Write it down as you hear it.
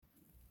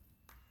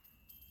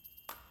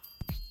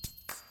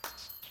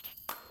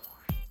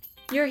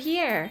You're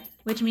here,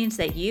 which means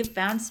that you've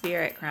found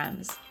Spirit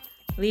Crumbs,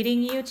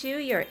 leading you to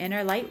your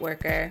inner light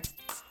worker.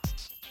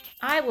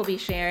 I will be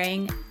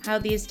sharing how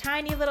these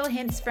tiny little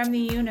hints from the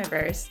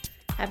universe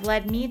have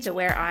led me to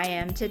where I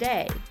am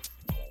today.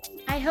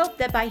 I hope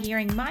that by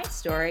hearing my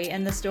story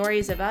and the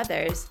stories of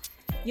others,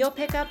 you'll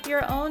pick up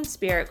your own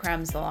spirit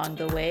crumbs along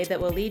the way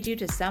that will lead you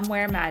to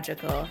somewhere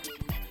magical.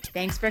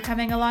 Thanks for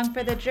coming along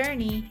for the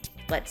journey.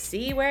 Let's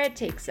see where it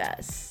takes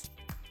us.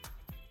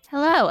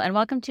 Hello, and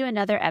welcome to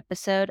another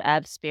episode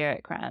of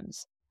Spirit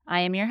Crumbs. I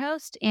am your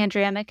host,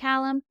 Andrea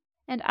McCallum,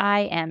 and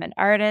I am an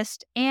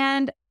artist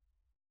and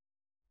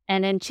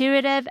an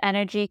intuitive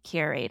energy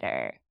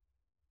curator.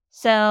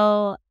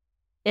 So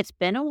it's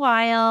been a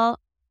while,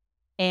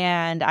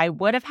 and I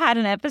would have had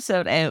an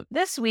episode out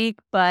this week,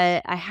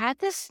 but I had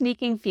this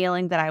sneaking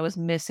feeling that I was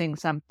missing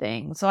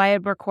something. So I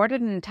had recorded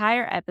an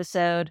entire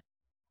episode,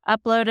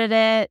 uploaded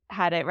it,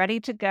 had it ready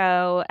to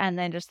go, and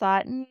then just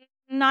thought,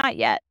 not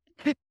yet.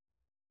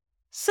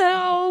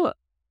 So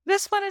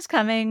this one is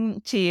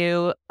coming to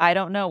you, I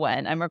don't know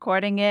when. I'm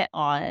recording it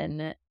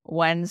on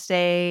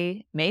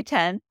Wednesday, May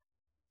 10th.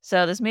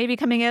 So this may be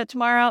coming out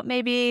tomorrow,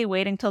 maybe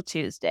waiting till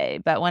Tuesday.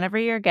 But whenever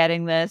you're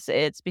getting this,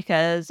 it's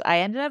because I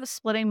ended up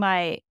splitting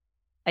my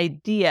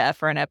idea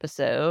for an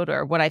episode,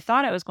 or what I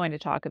thought I was going to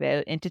talk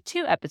about, into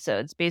 2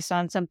 episodes based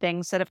on some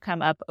things that have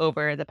come up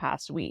over the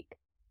past week.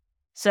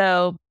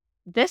 So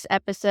this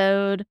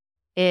episode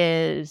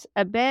is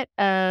a bit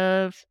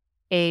of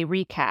a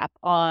recap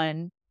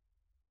on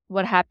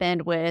what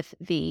happened with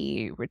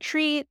the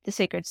retreat, the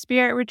Sacred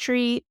Spirit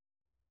Retreat,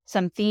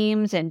 some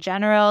themes in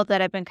general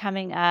that have been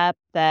coming up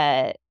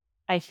that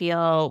I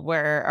feel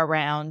were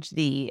around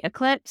the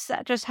eclipse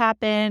that just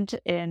happened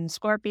in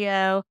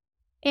Scorpio,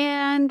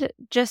 and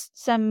just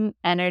some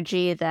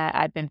energy that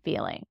I've been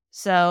feeling.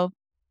 So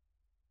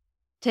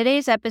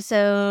today's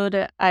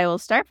episode, I will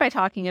start by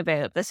talking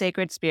about the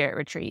Sacred Spirit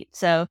Retreat.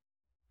 So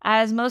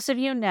as most of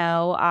you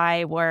know,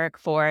 I work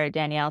for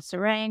Danielle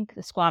Sarank,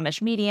 the Squamish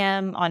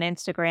Medium, on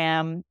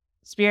Instagram.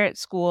 Spirit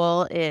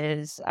School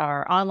is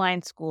our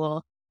online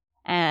school,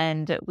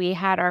 and we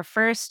had our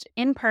first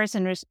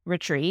in-person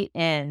retreat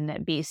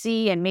in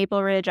BC in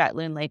Maple Ridge at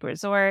Loon Lake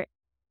Resort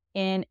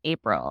in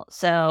April.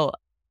 So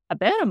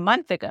about a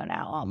month ago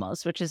now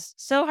almost, which is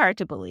so hard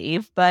to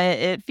believe, but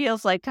it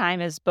feels like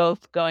time is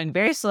both going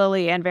very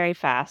slowly and very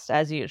fast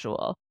as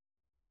usual.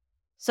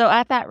 So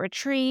at that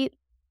retreat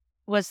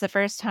was the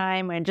first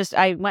time when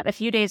I went a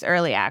few days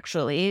early,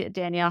 actually.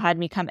 Danielle had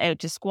me come out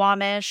to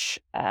Squamish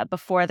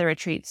before the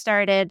retreat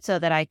started so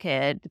that I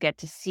could get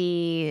to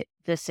see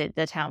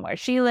the town where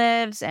she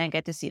lives and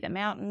get to see the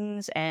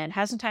mountains and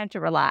have some time to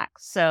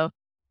relax. So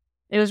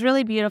it was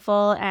really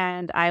beautiful,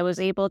 and I was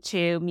able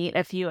to meet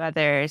a few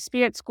other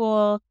Spirit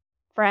School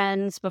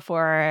friends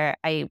before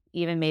I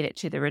even made it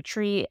to the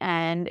retreat,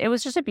 and it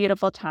was just a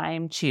beautiful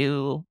time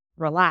to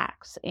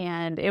relax.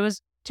 And it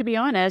was, to be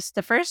honest,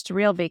 the first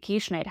real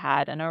vacation I'd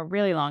had in a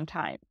really long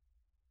time.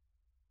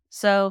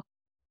 So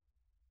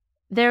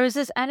there was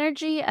this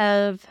energy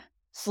of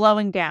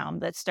slowing down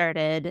that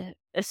started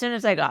as soon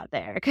as I got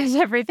there, because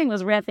everything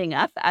was ramping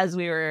up as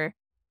we were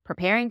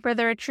preparing for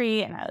the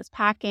retreat, and I was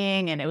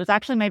packing, and it was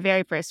actually my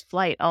very first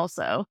flight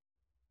also.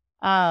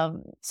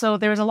 So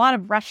there was a lot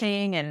of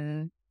rushing,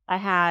 and I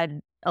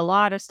had a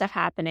lot of stuff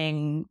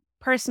happening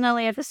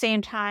personally at the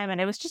same time,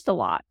 and it was just a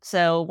lot.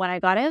 So when I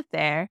got out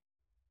there,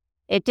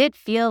 it did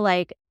feel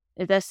like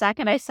the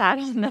second I sat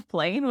on the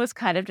plane was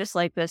kind of just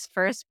like this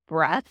first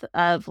breath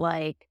of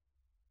like,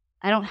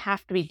 I don't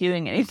have to be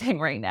doing anything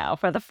right now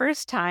for the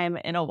first time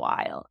in a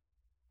while.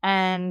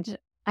 And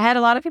I had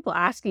a lot of people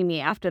asking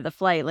me after the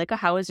flight, like, oh,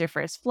 how was your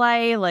first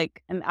flight?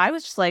 Like, and I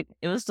was just like,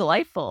 it was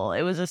delightful.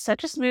 It was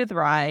such a smooth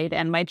ride.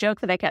 And my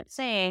joke that I kept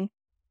saying,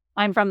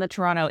 I'm from the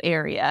Toronto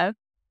area.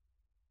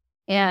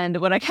 And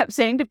what I kept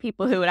saying to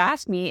people who would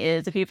ask me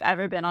is, if you've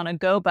ever been on a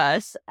go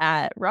bus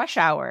at rush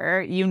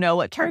hour, you know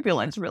what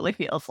turbulence really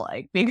feels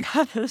like,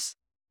 because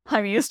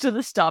I'm used to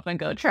the stop and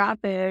go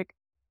traffic.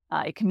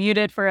 I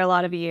commuted for a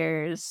lot of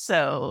years.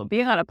 So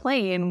being on a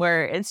plane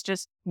where it's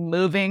just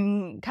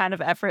moving kind of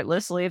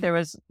effortlessly, there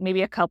was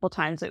maybe a couple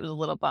times it was a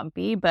little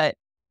bumpy, but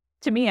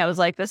to me, I was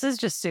like, this is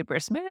just super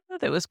smooth.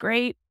 It was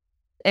great.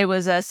 It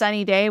was a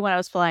sunny day when I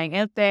was flying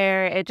out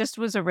there. It just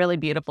was a really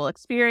beautiful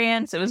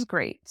experience. It was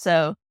great.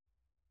 So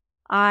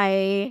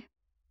I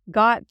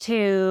got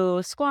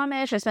to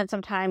Squamish. I spent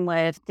some time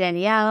with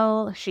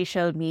Danielle. She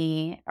showed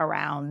me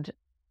around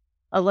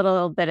a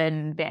little bit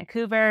in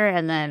Vancouver,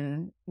 and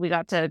then we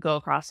got to go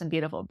across some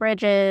beautiful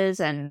bridges,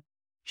 and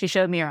she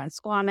showed me around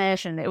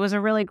Squamish, and it was a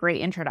really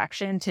great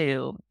introduction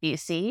to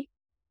BC.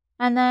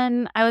 And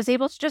then I was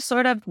able to just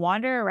sort of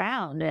wander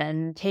around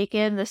and take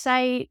in the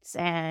sights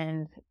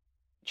and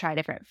try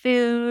different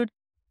food.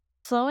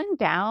 Slowing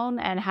down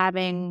and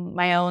having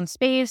my own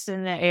space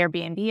in the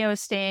Airbnb I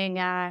was staying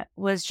at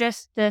was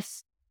just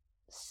this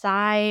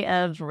sigh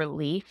of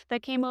relief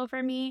that came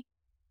over me.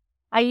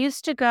 I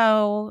used to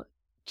go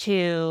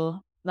to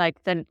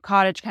like the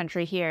cottage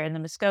country here in the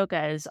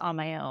Muskokas on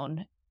my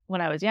own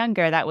when I was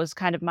younger. That was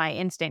kind of my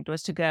instinct,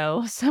 was to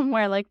go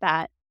somewhere like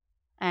that.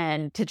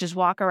 and to just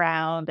walk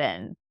around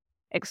and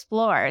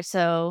explore.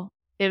 So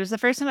it was the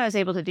first time I was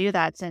able to do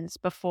that since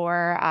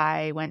before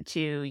I went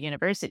to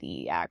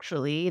university,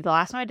 actually. The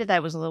last time I did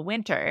that was the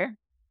winter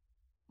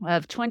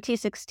of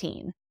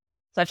 2016.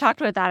 So I've talked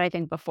about that, I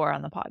think, before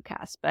on the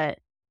podcast, but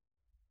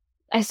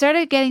I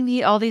started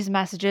getting all these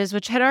messages,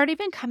 which had already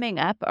been coming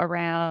up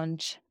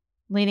around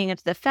leaning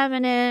into the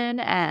feminine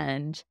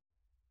and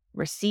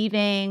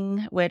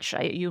receiving, which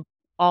you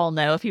all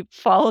know if you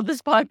followed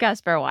this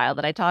podcast for a while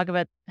that I talk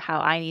about how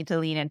I need to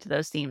lean into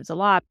those themes a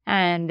lot.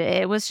 And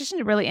it was just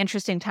a really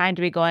interesting time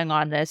to be going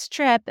on this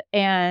trip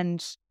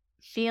and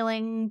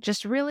feeling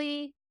just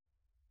really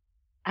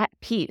at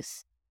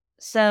peace.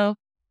 So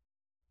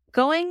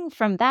going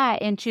from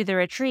that into the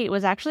retreat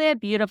was actually a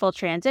beautiful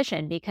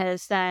transition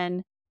because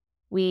then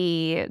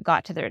we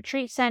got to the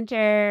retreat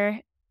center.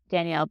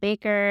 Danielle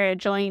Baker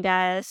joined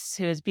us,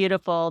 who is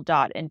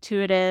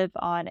beautiful.intuitive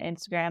on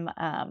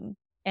Instagram.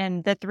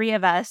 And the three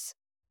of us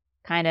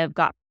kind of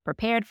got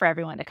prepared for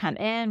everyone to come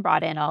in,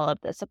 brought in all of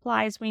the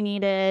supplies we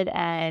needed.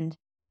 And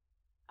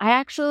I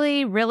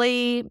actually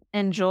really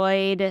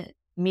enjoyed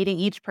meeting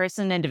each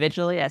person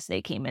individually as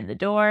they came in the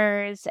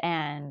doors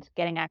and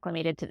getting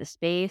acclimated to the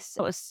space.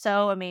 It was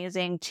so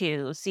amazing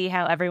to see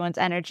how everyone's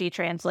energy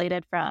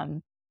translated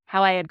from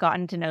how I had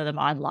gotten to know them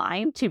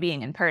online to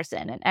being in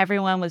person. And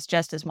everyone was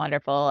just as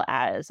wonderful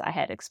as I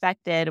had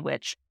expected,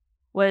 which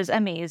was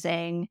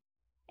amazing.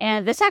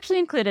 And this actually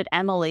included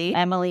Emily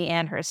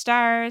and her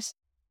stars.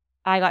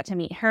 I got to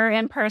meet her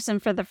in person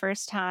for the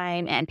first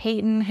time, and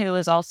Peyton, who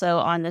is also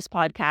on this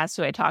podcast,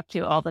 who I talk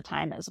to all the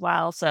time as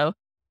well. So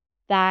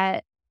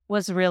that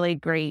was really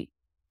great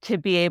to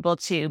be able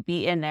to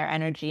be in their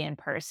energy in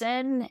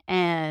person.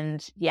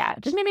 And yeah,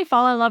 just made me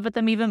fall in love with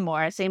them even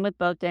more. Same with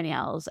both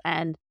Danielle's.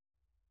 And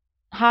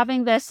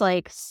having this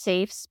like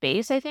safe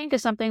space, I think,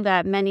 is something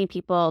that many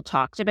people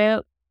talked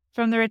about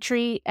from the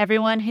retreat.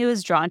 Everyone who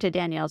is drawn to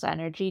Danielle's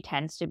energy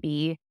tends to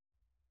be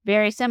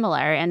very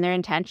similar in their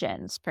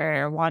intentions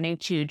for wanting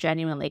to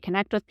genuinely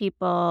connect with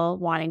people,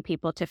 wanting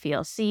people to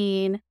feel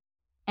seen,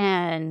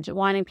 and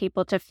wanting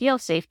people to feel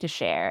safe to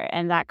share.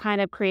 And that kind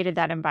of created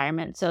that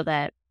environment so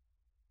that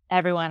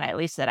everyone, at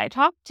least that I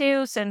talked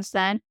to since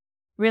then,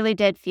 really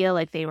did feel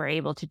like they were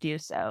able to do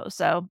so.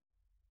 So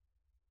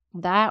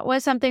that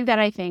was something that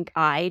I think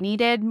I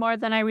needed more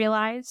than I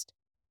realized.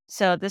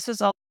 So this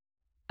was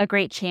a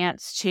great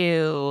chance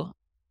to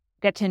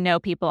get to know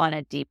people on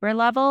a deeper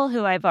level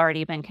who I've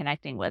already been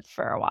connecting with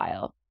for a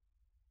while.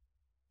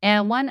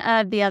 And one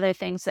of the other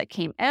things that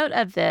came out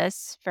of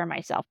this for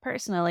myself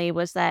personally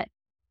was that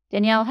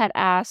Danielle had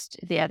asked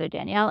the other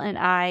Danielle and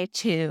I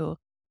to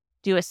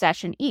do a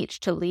session each,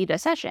 to lead a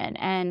session.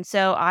 And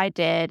so I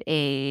did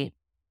in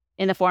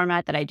the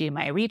format that I do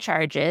my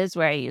recharges,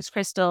 where I use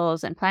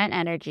crystals and plant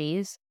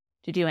energies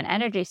to do an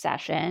energy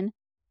session.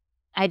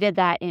 I did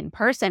that in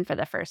person for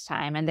the first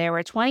time, and there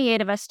were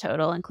 28 of us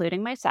total,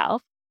 including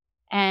myself.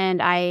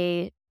 And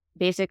I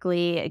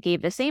basically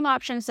gave the same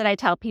options that I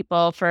tell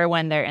people for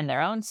when they're in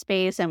their own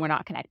space and we're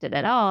not connected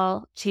at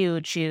all,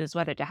 to choose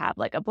whether to have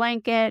like a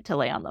blanket, to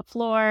lay on the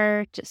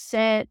floor, to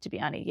sit, to be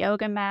on a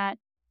yoga mat,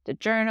 to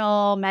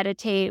journal,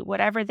 meditate,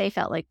 whatever they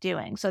felt like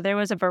doing. So there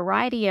was a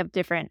variety of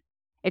different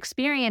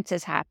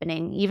experiences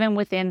happening, even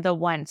within the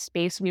one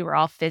space we were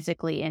all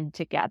physically in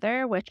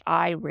together, which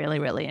I really,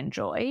 really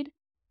enjoyed.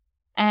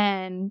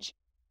 And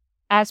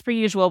as per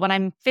usual, when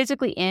I'm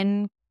physically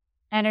in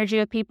energy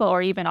with people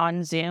or even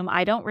on Zoom,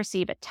 I don't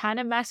receive a ton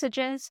of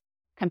messages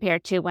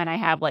compared to when I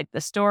have like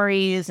the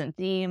stories and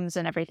themes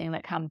and everything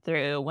that come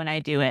through when I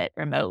do it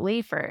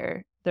remotely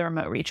for the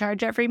remote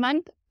recharge every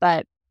month.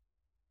 But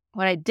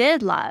what I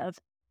did love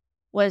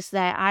was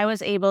that I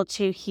was able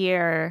to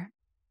hear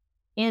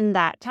in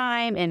that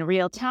time, in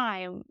real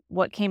time,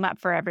 what came up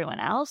for everyone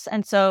else.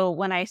 And so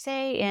when I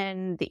say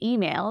in the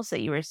emails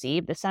that you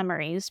receive, the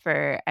summaries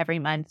for every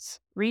month's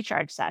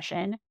recharge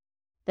session,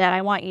 that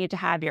I want you to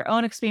have your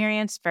own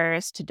experience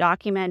first, to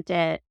document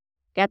it,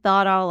 get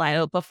that all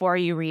out before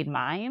you read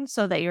mine,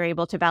 so that you're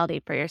able to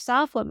validate for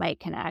yourself what might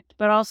connect,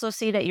 but also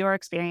see that your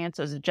experience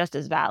was just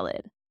as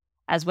valid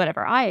as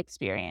whatever I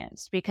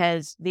experienced,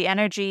 because the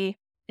energy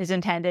is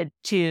intended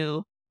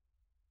to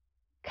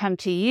come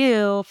to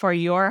you for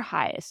your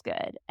highest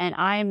good. And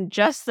I'm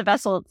just the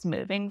vessel it's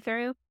moving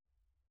through.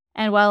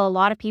 And while a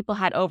lot of people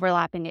had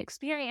overlapping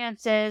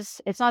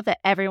experiences, it's not that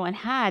everyone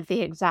had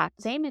the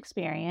exact same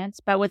experience,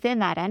 but within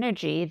that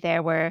energy,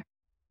 there were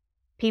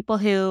people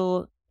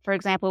who, for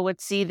example,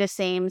 would see the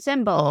same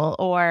symbol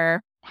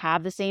or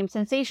have the same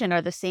sensation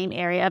or the same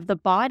area of the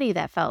body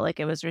that felt like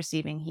it was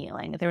receiving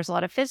healing. There was a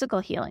lot of physical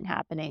healing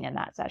happening in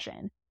that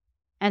session.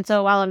 And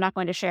so while I'm not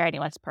going to share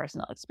anyone's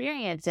personal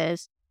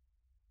experiences,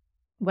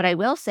 what I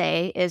will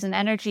say is an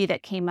energy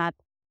that came up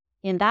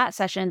in that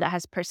session that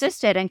has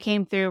persisted and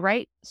came through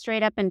right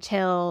straight up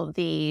until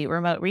the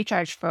remote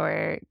recharge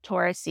for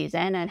Taurus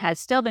season and has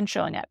still been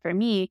showing up for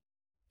me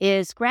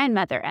is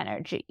grandmother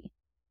energy.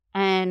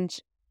 And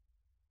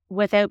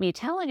without me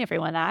telling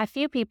everyone that, a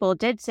few people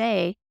did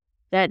say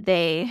that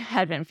they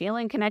had been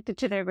feeling connected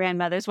to their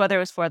grandmothers, whether it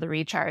was for the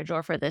recharge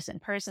or for this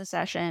in-person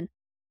session.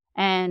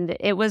 And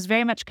it was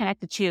very much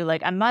connected to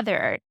like a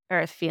Mother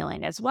Earth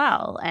feeling as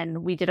well.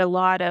 And we did a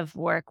lot of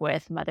work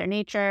with Mother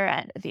Nature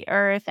and the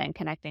earth and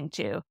connecting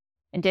to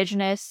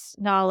Indigenous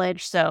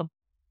knowledge. So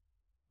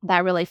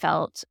that really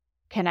felt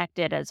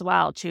connected as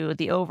well to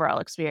the overall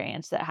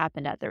experience that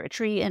happened at the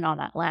retreat and on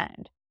that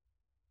land.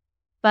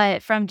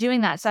 But from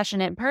doing that session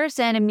in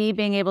person and me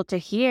being able to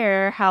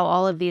hear how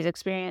all of these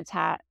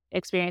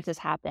experiences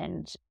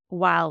happened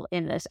while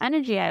in this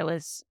energy, I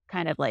was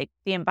kind of like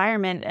the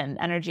environment and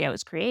energy I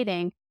was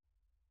creating,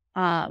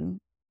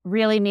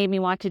 really made me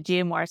want to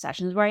do more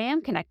sessions where I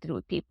am connected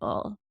with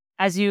people.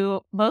 As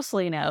you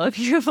mostly know, if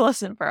you've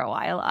listened for a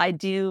while, I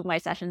do my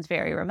sessions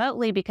very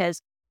remotely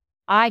because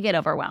I get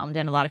overwhelmed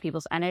in a lot of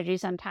people's energy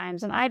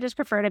sometimes, and I just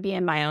prefer to be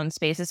in my own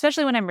space,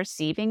 especially when I'm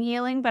receiving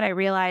healing. But I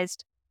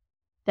realized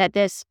that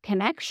this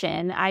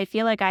connection, I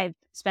feel like I've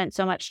spent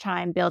so much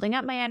time building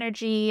up my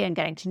energy and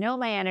getting to know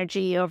my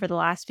energy over the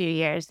last few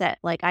years that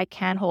like I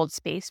can hold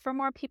space for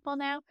more people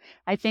now.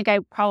 I think I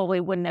probably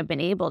wouldn't have been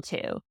able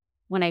to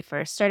when I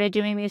first started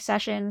doing these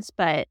sessions,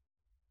 but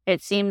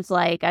it seems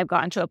like I've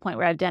gotten to a point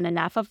where I've done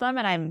enough of them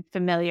and I'm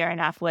familiar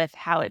enough with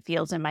how it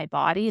feels in my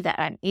body that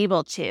I'm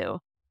able to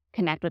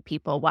connect with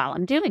people while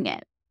I'm doing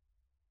it.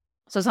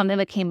 So something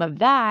that came of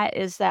that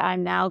is that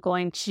I'm now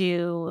going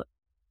to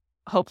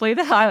hopefully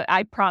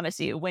I promise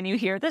you, when you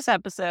hear this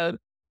episode,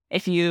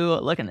 if you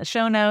look in the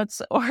show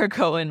notes or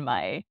go to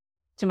my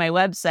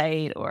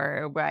website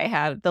or where I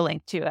have the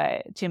link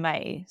to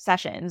my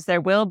sessions,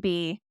 there will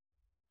be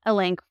a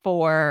link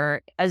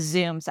for a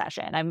Zoom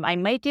session. I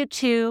might do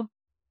 2,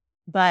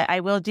 but I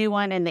will do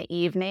one in the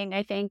evening,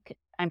 I think.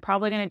 I'm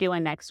probably going to do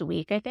one next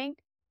week, I think.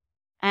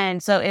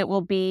 And so it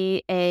will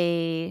be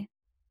a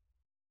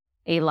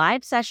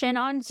live session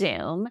on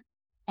Zoom.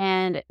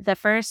 And the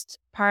first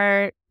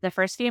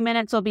few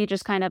minutes will be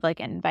just kind of like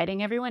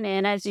inviting everyone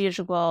in as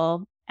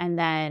usual. And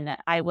then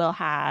I will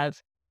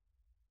have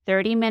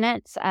 30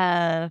 minutes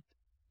of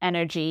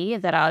energy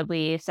that I'll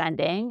be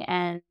sending.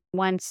 And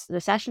once the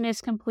session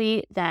is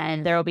complete,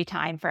 then there will be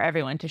time for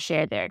everyone to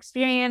share their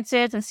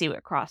experiences and see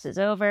what crosses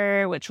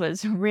over, which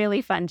was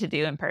really fun to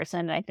do in person.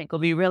 And I think will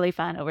be really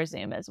fun over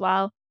Zoom as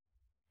well.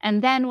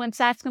 And then once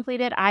that's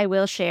completed, I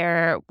will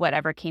share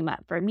whatever came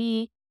up for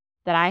me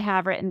that I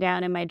have written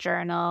down in my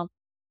journal,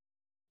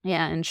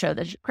 and show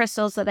the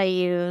crystals that I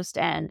used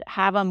and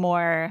have a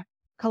more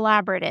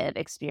collaborative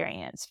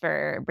experience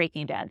for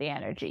breaking down the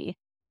energy.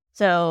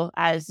 So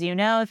as you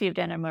know, if you've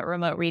done a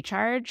remote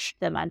recharge,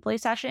 the monthly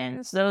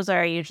sessions, those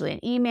are usually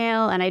an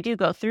email, and I do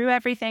go through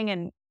everything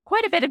in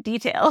quite a bit of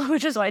detail,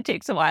 which is why it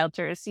takes a while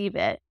to receive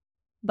it.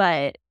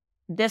 But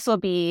this will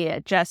be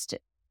just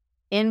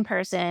in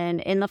person,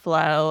 in the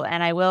flow,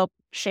 and I will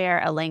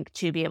share a link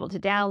to be able to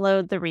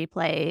download the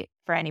replay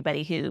for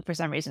anybody who, for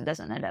some reason,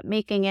 doesn't end up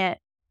making it,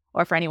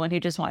 or for anyone who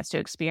just wants to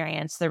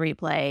experience the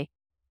replay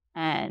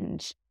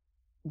and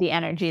the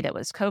energy that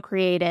was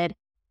co-created.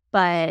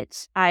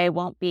 But I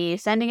won't be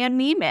sending an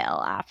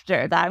email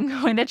after that. I'm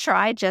going to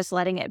try just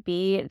letting it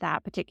be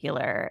that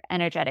particular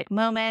energetic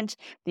moment.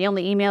 The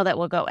only email that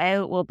will go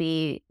out will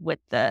be with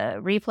the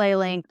replay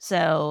link.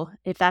 So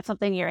if that's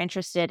something you're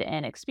interested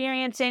in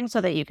experiencing so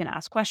that you can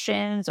ask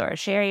questions or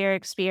share your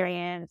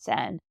experience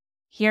and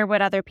hear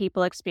what other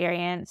people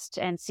experienced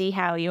and see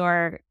how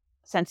your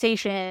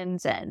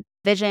sensations and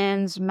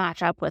visions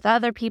match up with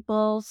other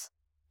people's,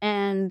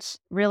 and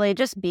really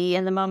just be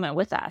in the moment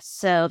with us.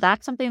 So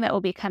that's something that will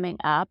be coming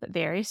up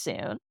very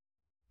soon.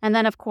 And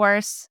then, of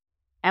course,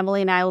 Emily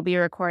and I will be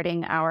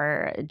recording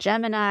our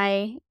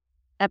Gemini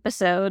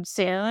episode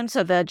soon.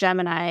 So the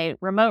Gemini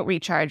remote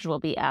recharge will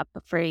be up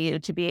for you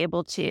to be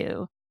able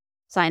to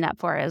sign up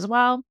for as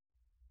well.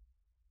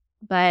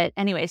 But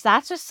anyways,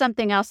 that's just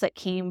something else that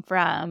came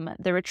from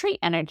the retreat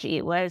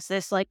energy, was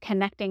this like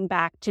connecting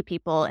back to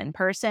people in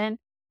person,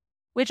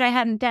 which I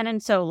hadn't done in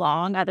so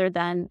long, other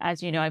than,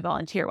 as you know, I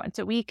volunteer once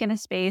a week in a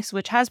space,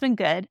 which has been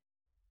good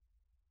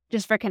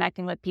just for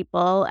connecting with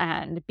people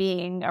and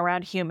being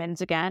around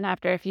humans again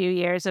after a few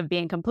years of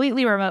being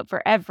completely remote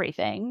for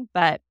everything.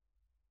 But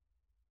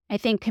I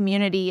think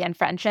community and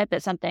friendship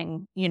is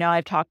something,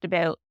 I've talked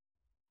about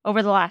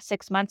over the last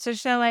 6 months or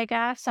so, I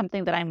guess,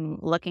 something that I'm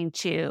looking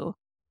to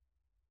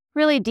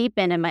really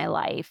deepen in my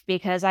life,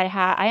 because I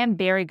am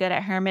very good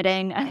at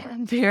hermiting.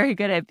 I'm very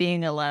good at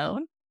being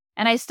alone.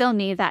 And I still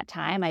need that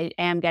time. I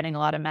am getting a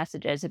lot of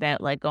messages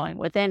about like going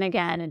within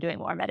again and doing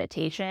more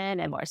meditation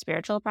and more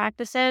spiritual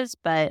practices.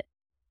 But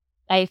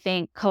I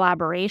think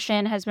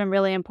collaboration has been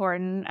really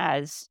important.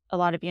 As a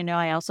lot of you know,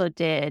 I also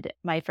did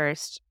my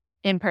first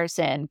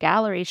in-person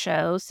gallery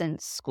show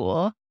since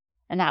school.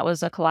 And that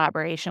was a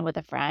collaboration with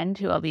a friend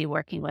who I'll be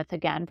working with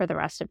again for the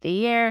rest of the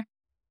year.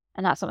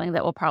 And that's something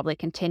that will probably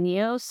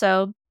continue.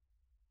 So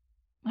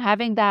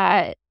having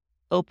that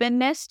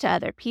openness to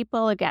other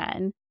people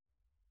again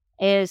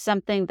is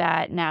something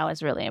that now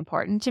is really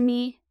important to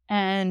me.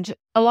 And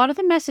a lot of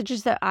the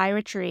messages that I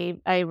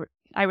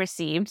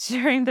received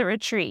during the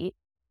retreat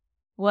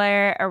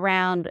were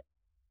around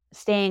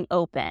staying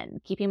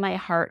open, keeping my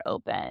heart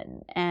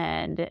open,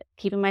 and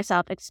keeping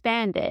myself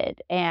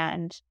expanded,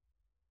 and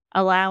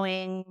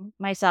allowing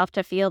myself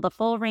to feel the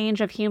full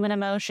range of human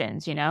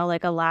emotions,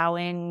 like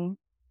allowing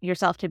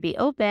yourself to be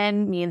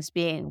open means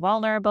being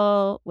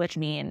vulnerable, which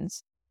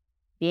means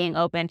being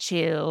open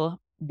to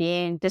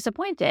being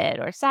disappointed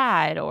or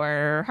sad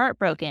or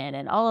heartbroken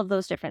and all of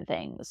those different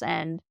things.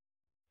 And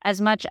as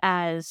much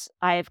as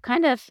I've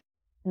kind of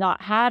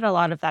not had a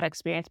lot of that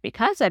experience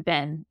because I've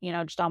been,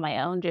 just on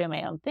my own, doing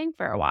my own thing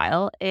for a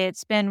while,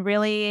 it's been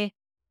really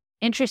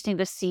interesting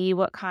to see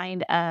what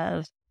kind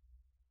of,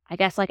 I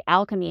guess, like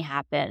alchemy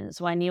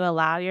happens when you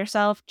allow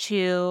yourself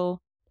to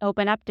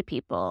open up to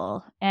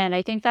people. And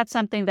I think that's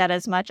something that,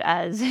 as much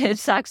as it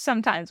sucks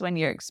sometimes when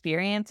you're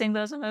experiencing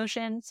those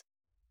emotions,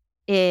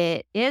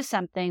 it is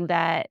something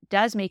that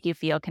does make you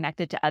feel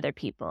connected to other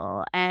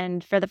people.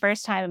 And for the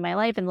first time in my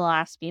life in the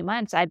last few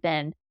months, I've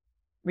been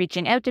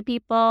reaching out to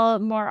people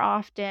more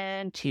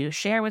often to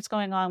share what's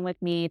going on with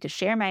me, to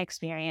share my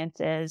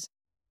experiences.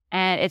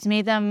 And it's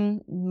made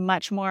them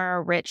much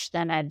more rich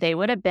than they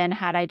would have been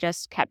had I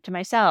just kept to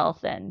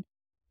myself. And,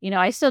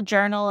 I still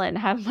journal and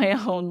have my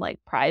own like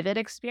private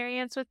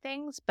experience with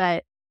things,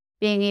 but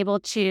being able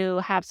to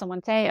have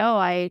someone say, "Oh,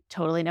 I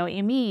totally know what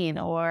you mean,"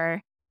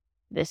 or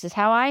 "This is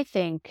how I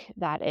think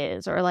that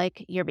is," or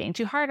like, "You're being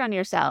too hard on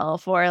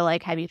yourself," or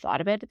like, "Have you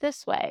thought about it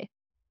this way?"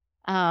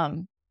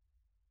 Um,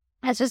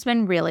 has just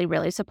been really,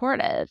 really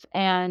supportive.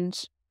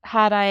 And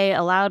had I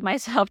allowed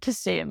myself to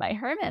stay in my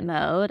hermit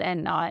mode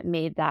and not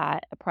made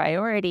that a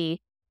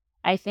priority,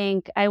 I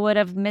think I would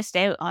have missed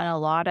out on a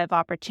lot of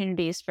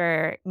opportunities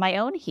for my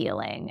own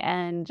healing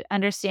and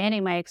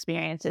understanding my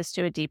experiences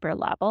to a deeper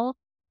level.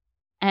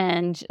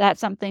 And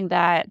that's something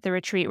that the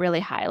retreat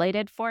really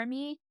highlighted for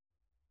me.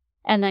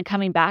 And then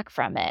coming back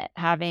from it,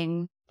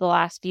 having the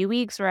last few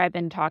weeks where I've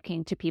been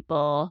talking to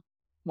people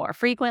more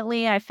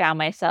frequently, I found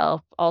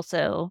myself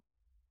also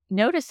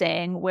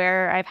noticing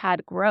where I've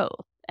had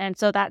growth. And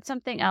so that's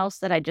something else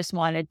that I just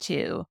wanted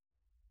to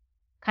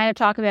kind of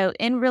talk about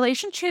in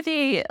relation to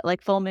the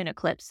like full moon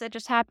eclipse that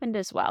just happened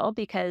as well,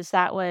 because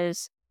that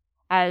was,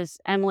 as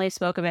Emily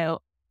spoke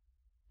about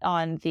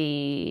on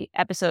the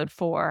episode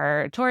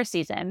for Taurus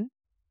season,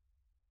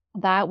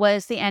 that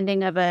was the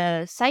ending of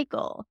a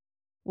cycle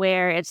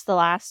where it's the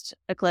last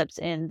eclipse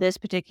in this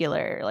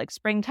particular like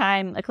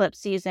springtime eclipse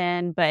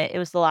season, but it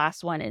was the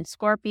last one in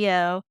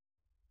Scorpio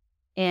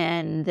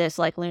in this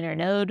like lunar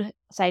node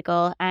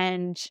cycle.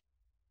 And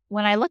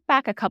when I look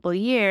back a couple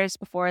years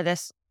before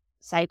this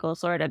cycle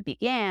sort of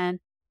began,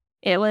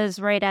 it was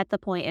right at the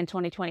point in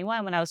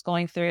 2021 when I was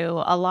going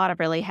through a lot of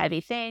really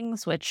heavy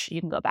things, which you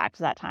can go back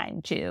to that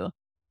time to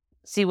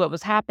see what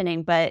was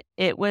happening. But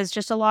it was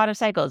just a lot of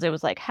cycles. It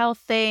was like health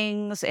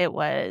things, it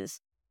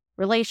was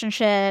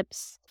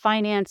relationships,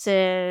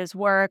 finances,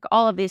 work,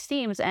 all of these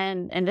themes.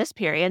 And in this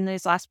period, in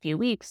these last few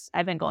weeks,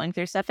 I've been going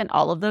through stuff in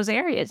all of those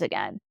areas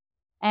again.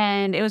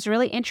 And it was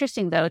really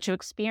interesting, though, to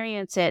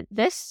experience it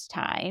this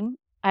time.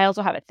 I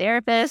also have a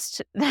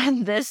therapist.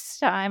 Then this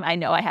time, I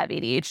know I have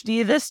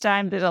ADHD. This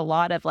time, there's a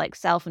lot of like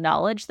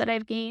self-knowledge that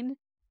I've gained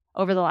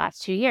over the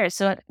last 2 years.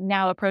 So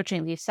now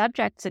approaching these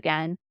subjects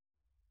again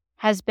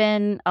has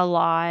been a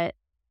lot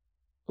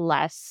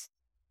less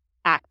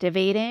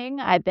activating.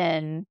 I've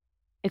been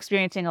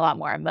experiencing a lot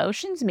more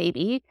emotions,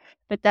 maybe,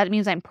 but that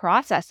means I'm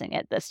processing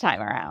it this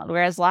time around.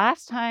 Whereas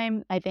last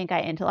time, I think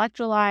I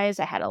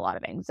intellectualized, I had a lot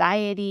of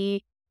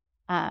anxiety.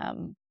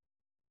 Um,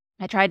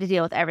 I tried to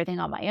deal with everything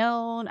on my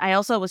own. I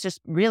also was just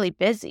really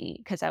busy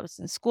because I was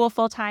in school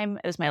full time.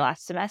 It was my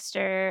last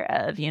semester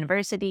of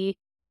university.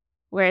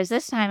 Whereas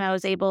this time I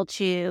was able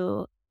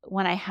to,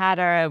 when I had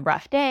a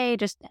rough day,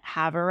 just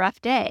have a rough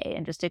day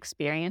and just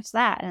experience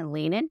that and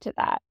lean into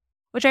that,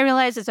 which I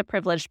realize is a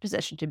privileged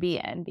position to be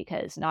in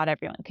because not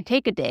everyone can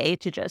take a day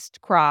to just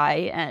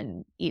cry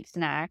and eat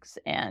snacks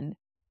and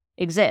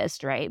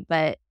exist, right?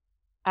 But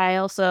I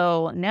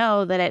also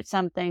know that it's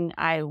something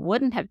I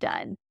wouldn't have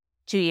done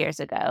 2 years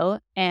ago.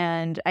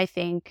 And I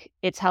think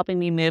it's helping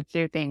me move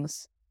through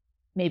things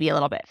maybe a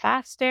little bit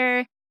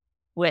faster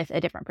with a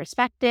different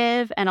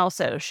perspective and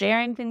also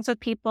sharing things with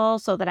people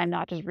so that I'm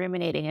not just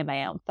ruminating in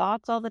my own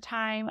thoughts all the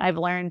time. I've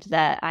learned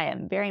that I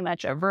am very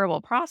much a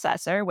verbal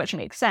processor, which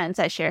makes sense.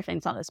 I share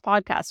things on this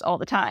podcast all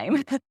the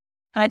time.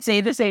 I'd say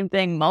the same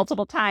thing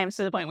multiple times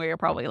to the point where you're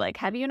probably like,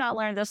 have you not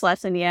learned this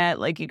lesson yet?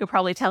 Like, you could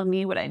probably tell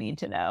me what I need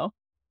to know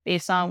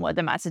based on what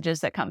the messages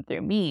that come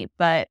through me.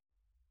 But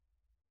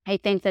I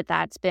think that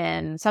that's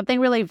been something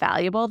really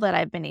valuable that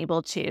I've been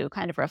able to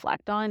kind of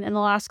reflect on in the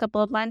last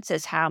couple of months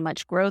is how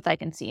much growth I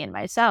can see in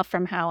myself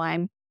from how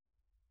I'm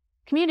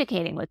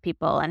communicating with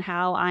people and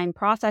how I'm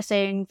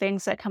processing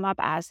things that come up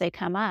as they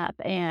come up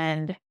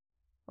and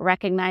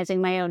recognizing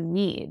my own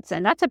needs.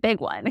 And that's a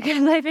big one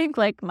because I think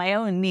like my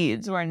own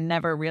needs were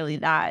never really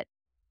that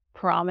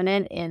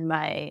prominent in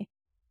my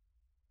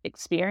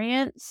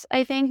experience.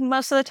 I think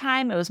most of the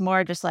time it was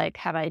more just like,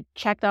 have I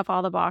checked off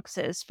all the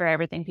boxes for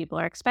everything people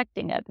are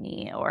expecting of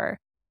me or,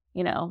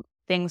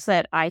 things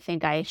that I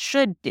think I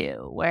should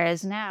do.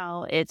 Whereas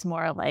now it's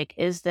more like,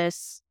 is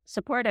this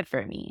supportive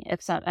for me.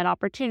 If an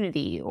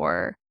opportunity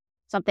or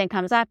something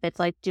comes up, it's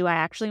like, do I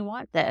actually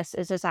want this?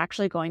 Is this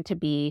actually going to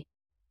be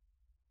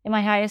in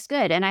my highest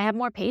good? And I have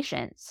more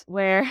patience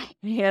where,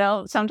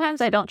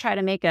 sometimes I don't try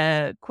to make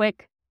a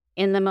quick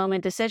in the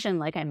moment decision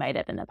like I might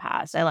have in the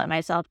past. I let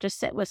myself just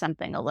sit with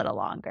something a little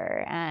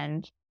longer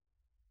and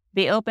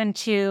be open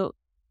to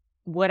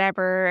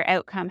whatever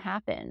outcome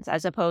happens,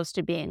 as opposed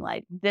to being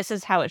like, this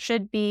is how it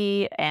should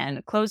be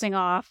and closing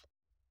off.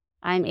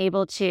 I'm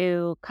able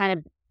to kind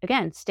of,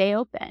 again, stay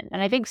open.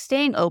 And I think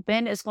staying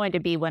open is going to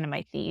be one of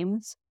my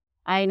themes.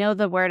 I know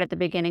the word at the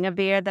beginning of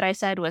the year that I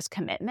said was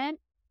commitment,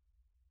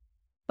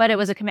 but it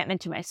was a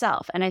commitment to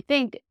myself. And I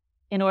think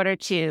in order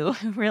to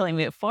really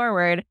move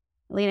forward,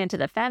 lean into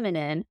the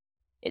feminine,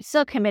 it's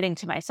still committing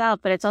to myself,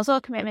 but it's also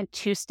a commitment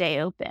to stay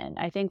open.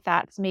 I think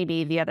that's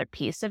maybe the other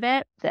piece of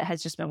it that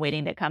has just been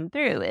waiting to come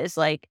through, is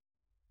like,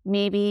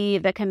 maybe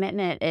the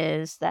commitment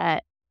is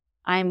that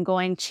I'm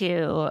going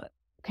to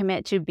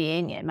commit to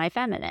being in my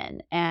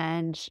feminine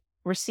and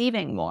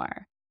receiving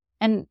more.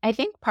 And I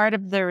think part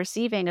of the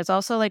receiving is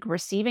also like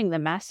receiving the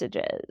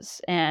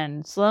messages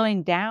and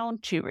slowing down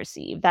to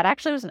receive. That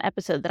actually was an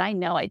episode that I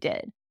know I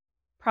did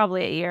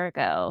probably a year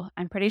ago.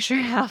 I'm pretty sure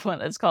I have one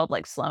that's called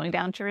like slowing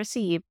down to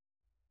receive.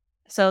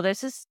 So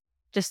this is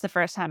just the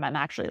first time I'm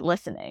actually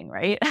listening,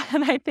 right?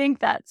 And I think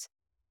that's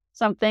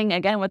something,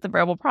 again, with the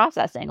verbal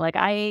processing. Like,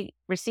 I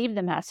receive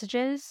the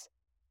messages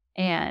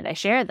and I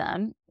share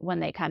them when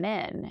they come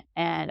in.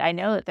 And I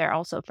know that they're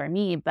also for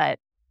me, but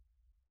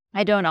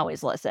I don't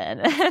always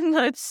listen. And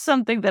it's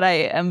something that I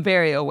am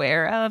very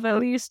aware of, at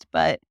least.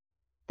 But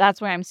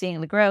that's where I'm seeing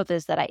the growth,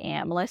 is that I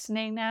am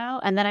listening now.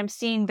 And then I'm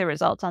seeing the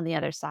results on the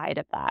other side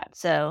of that.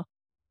 So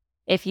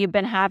if you've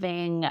been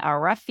having a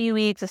rough few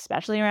weeks,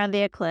 especially around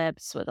the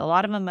eclipse, with a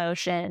lot of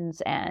emotions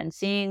and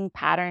seeing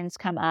patterns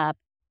come up,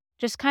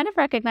 just kind of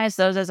recognize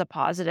those as a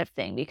positive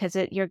thing, because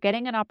you're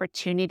getting an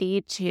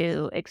opportunity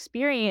to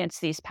experience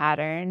these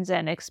patterns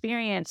and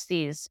experience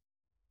these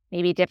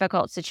maybe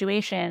difficult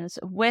situations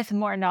with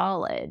more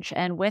knowledge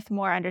and with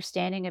more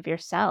understanding of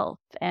yourself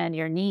and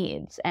your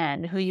needs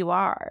and who you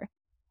are.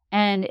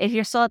 And if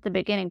you're still at the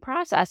beginning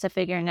process of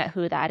figuring out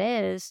who that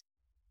is,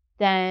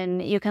 then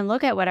you can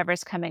look at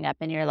whatever's coming up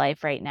in your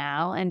life right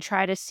now and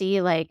try to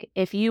see, like,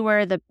 if you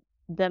were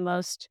the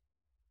most,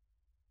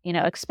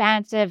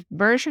 expansive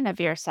version of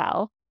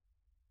yourself,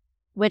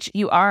 which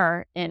you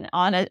are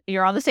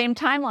you're on the same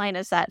timeline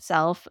as that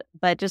self,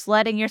 but just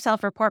letting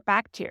yourself report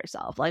back to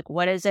yourself. Like,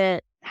 what is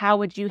it? How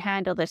would you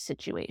handle this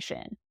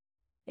situation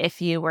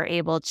if you were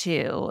able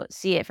to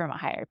see it from a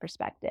higher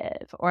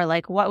perspective? Or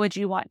like, what would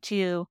you want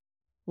to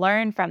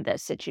learn from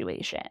this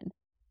situation?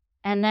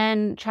 And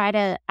then try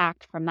to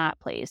act from that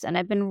place.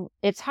 And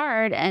it's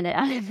hard, and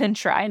I've been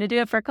trying to do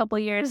it for a couple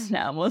of years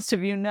now. Most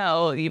of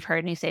you've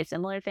heard me say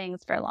similar things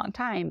for a long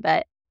time,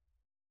 but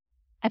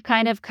I've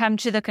kind of come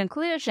to the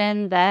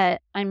conclusion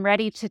that I'm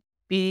ready to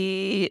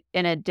be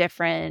in a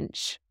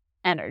different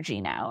energy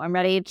now. I'm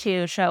ready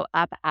to show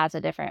up as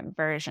a different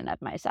version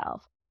of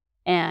myself.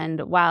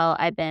 And while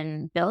I've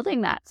been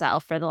building that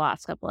self for the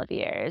last couple of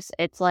years,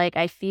 it's like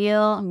I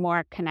feel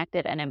more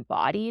connected and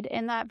embodied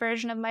in that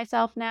version of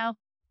myself now.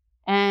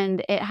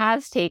 And it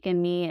has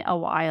taken me a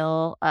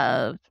while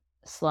of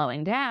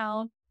slowing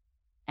down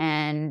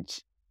and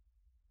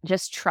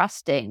just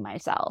trusting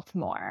myself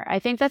more. I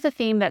think that's a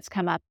theme that's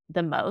come up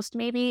the most,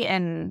 maybe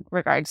in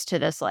regards to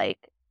this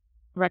like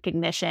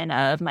recognition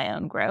of my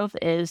own growth,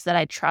 is that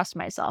I trust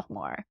myself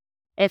more.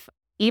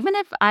 Even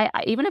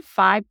if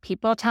 5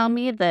 people tell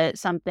me that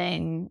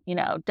something,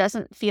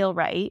 doesn't feel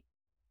right,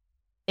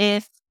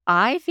 if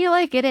I feel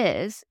like it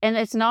is, and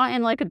it's not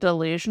in like a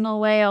delusional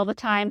way all the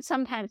time,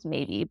 sometimes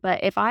maybe,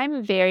 but if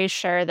I'm very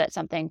sure that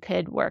something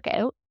could work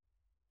out,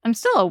 I'm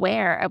still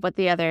aware of what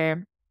the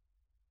other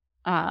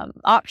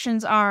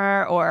options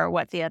are, or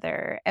what the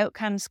other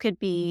outcomes could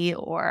be,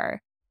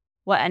 or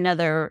what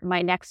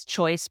my next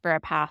choice for a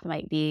path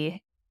might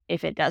be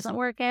if it doesn't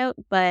work out.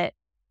 But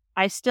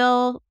I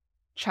still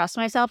trust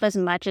myself as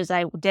much as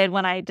I did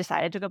when I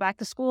decided to go back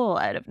to school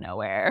out of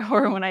nowhere,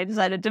 or when I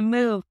decided to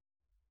move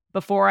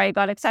before I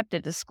got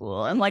accepted to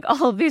school, and like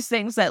all of these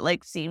things that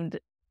like seemed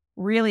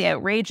really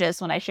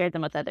outrageous when I shared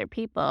them with other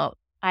people.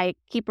 I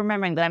keep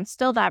remembering that I'm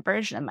still that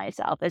version of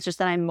myself. It's just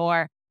that I'm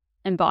more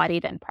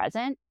embodied and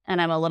present,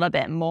 and I'm a little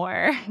bit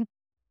more,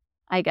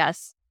 I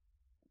guess,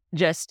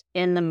 just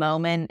in the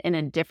moment in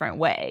a different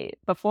way.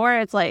 Before,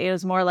 it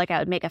was more like I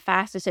would make a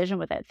fast decision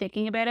without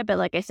thinking about it. But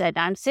like I said,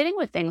 I'm sitting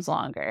with things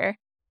longer.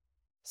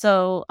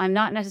 So I'm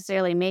not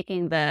necessarily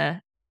making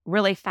the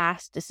really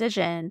fast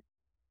decision,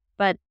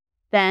 but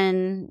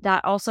then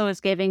that also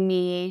is giving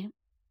me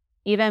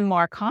even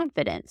more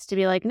confidence to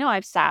be like, no,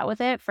 I've sat with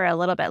it for a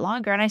little bit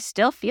longer and I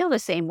still feel the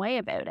same way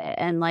about it.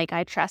 And like,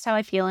 I trust how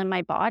I feel in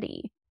my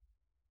body.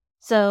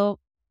 So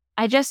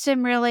I just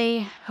am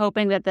really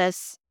hoping that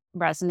this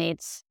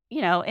resonates,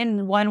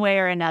 in one way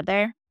or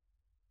another,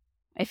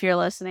 if you're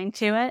listening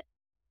to it,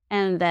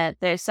 and that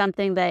there's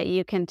something that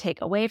you can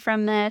take away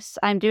from this.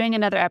 I'm doing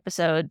another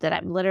episode that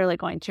I'm literally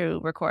going to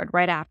record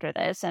right after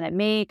this, and it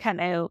may come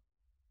out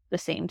the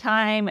same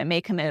time. It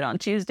may come out on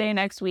Tuesday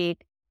next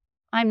week.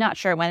 I'm not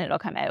sure when it'll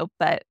come out,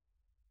 but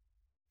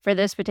for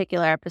this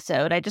particular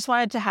episode, I just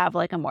wanted to have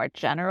like a more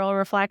general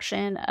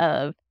reflection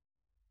of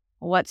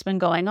what's been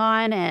going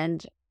on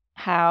and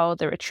how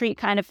the retreat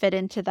kind of fit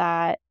into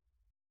that.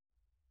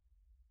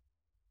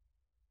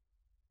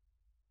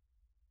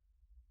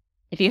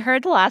 If you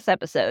heard the last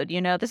episode, you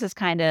know this is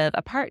kind of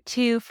a part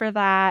 2 for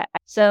that.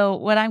 So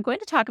what I'm going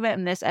to talk about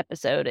in this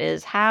episode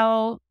is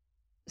how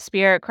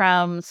spirit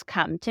crumbs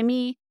come to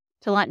me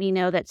to let me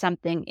know that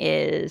something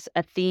is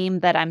a theme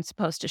that I'm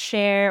supposed to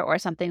share or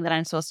something that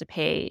I'm supposed to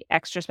pay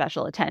extra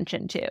special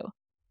attention to.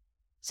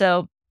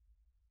 So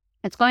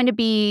it's going to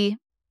be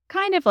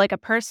kind of like a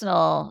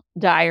personal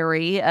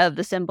diary of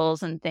the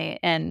symbols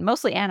and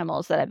mostly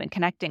animals that I've been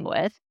connecting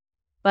with.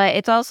 But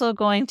it's also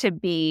going to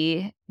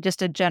be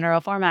just a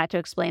general format to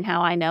explain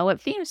how I know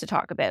what themes to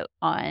talk about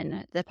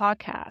on the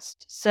podcast.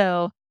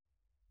 So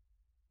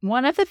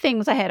one of the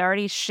things I had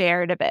already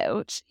shared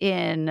about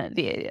in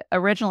the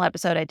original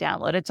episode I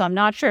downloaded, so I'm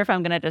not sure if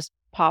I'm going to just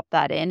pop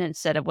that in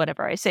instead of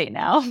whatever I say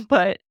now,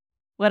 but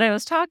what I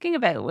was talking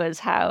about was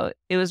how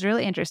it was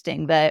really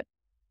interesting that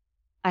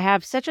I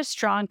have such a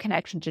strong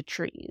connection to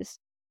trees.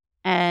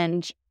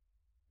 And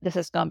this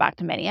has gone back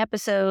to many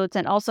episodes,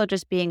 and also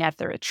just being at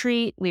the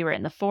retreat. We were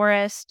in the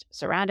forest,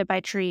 surrounded by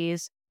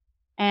trees.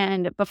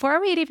 And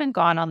before we had even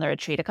gone on the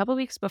retreat, a couple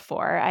weeks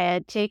before, I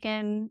had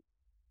taken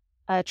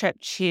a trip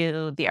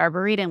to the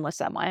Arboretum with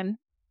someone.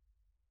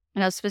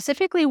 And I was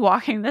specifically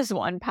walking this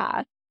one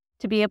path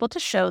to be able to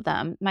show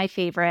them my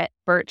favorite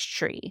birch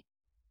tree.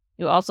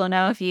 You also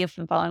know, if you've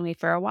been following me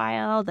for a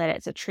while, that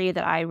it's a tree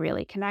that I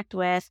really connect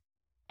with.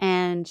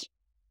 And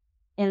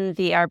in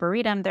the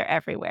Arboretum, they're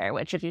everywhere,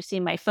 which if you've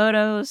seen my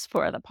photos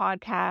for the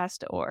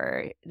podcast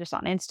or just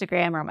on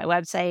Instagram or on my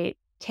website,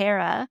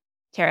 Tara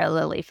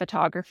Lily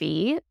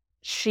Photography,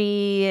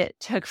 she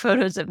took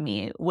photos of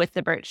me with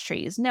the birch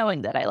trees,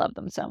 knowing that I love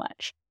them so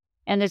much.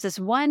 And there's this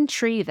one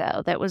tree,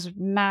 though, that was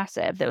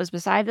massive, that was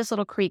beside this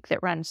little creek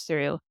that runs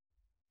through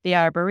the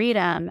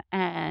Arboretum.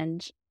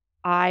 And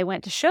I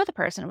went to show the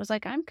person. It was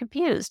like, I'm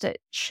confused.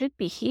 It should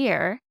be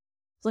here.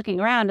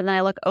 Looking around, and then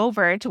I look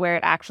over to where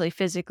it actually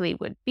physically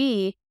would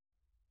be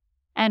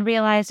and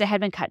realized it had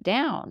been cut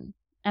down.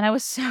 And I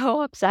was so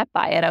upset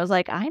by it. I was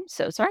like, I'm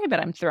so sorry, but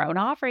I'm thrown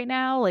off right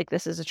now. Like,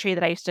 this is a tree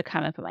that I used to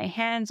come and put my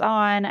hands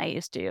on. I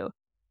used to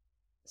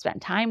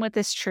spend time with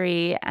this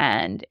tree,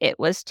 and it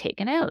was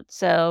taken out.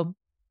 So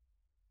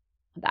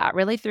that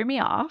really threw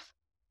me off.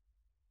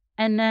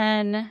 And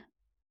then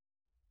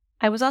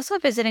I was also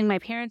visiting my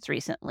parents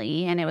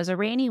recently, and it was a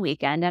rainy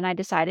weekend, and I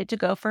decided to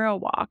go for a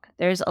walk.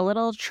 There's a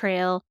little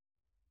trail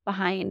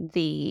behind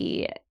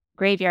the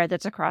graveyard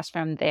that's across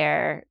from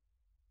their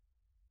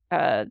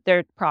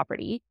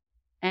property,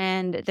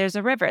 and there's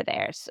a river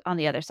there on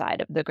the other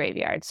side of the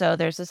graveyard. So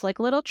there's this like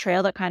little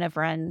trail that kind of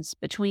runs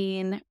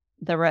between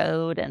the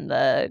road and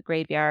the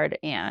graveyard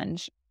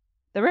and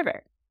the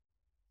river.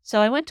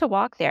 So I went to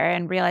walk there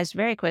and realized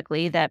very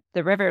quickly that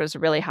the river was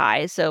really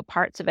high, so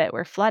parts of it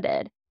were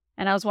flooded.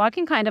 And I was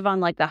walking kind of on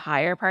like the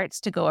higher parts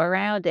to go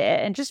around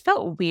it, and just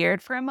felt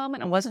weird for a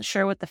moment and wasn't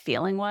sure what the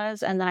feeling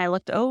was. And then I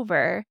looked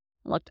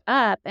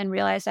up and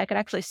realized I could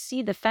actually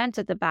see the fence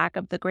at the back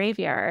of the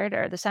graveyard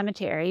or the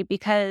cemetery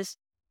because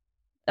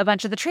a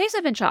bunch of the trees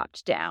have been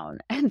chopped down.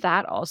 And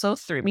that also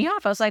threw me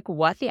off. I was like,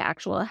 what the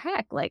actual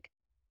heck? Like,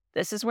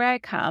 this is where I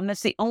come.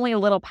 It's the only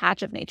little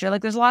patch of nature.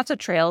 Like, there's lots of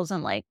trails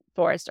and like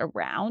forest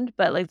around,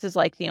 but like, this is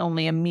like the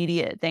only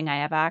immediate thing I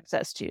have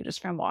access to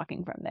just from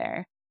walking from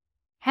their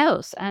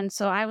house. And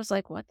so I was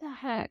like, what the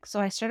heck?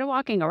 So I started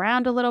walking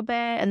around a little bit,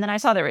 and then I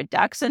saw there were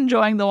ducks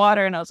enjoying the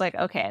water, and I was like,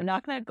 okay, I'm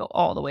not going to go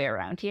all the way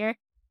around here.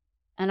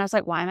 And I was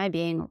like, why am I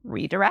being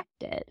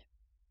redirected?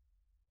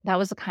 That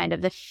was the kind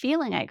of the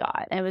feeling I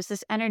got. It was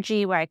this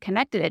energy where I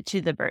connected it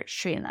to the birch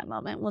tree in that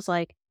moment, was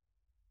like,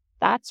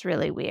 that's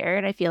really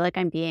weird. I feel like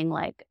I'm being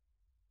like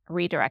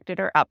redirected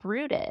or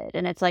uprooted.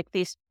 And it's like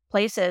these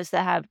places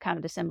that have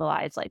come to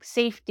symbolize like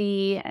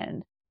safety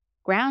and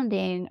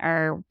grounding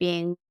are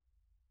being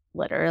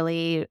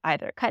literally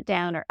either cut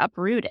down or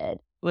uprooted,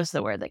 was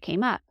the word that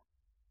came up.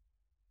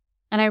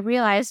 And I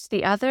realized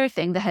the other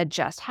thing that had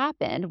just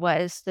happened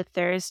was the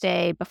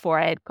Thursday before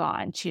I had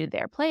gone to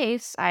their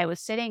place, I was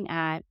sitting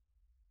at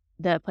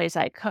the place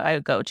I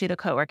go to, the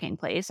co-working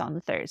place on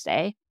the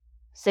Thursday,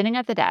 sitting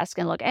at the desk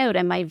and look out,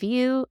 and my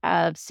view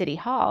of City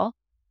Hall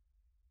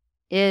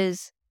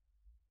is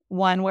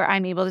one where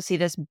I'm able to see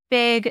this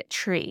big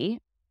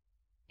tree,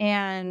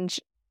 and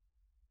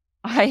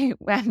I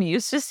am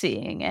used to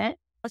seeing it.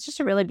 It's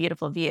just a really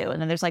beautiful view.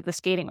 And then there's like the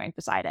skating rink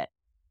beside it.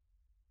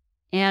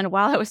 And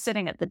while I was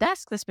sitting at the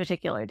desk this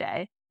particular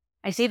day,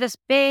 I see this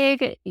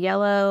big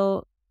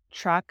yellow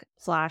truck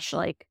 /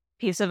 like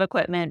piece of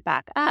equipment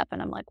back up.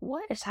 And I'm like,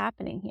 what is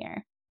happening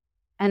here?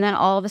 And then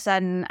all of a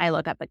sudden I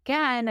look up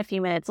again a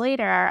few minutes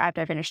later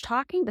after I finished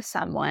talking to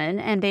someone,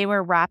 and they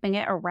were wrapping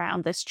it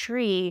around this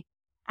tree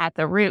at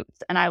the roots.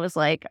 And I was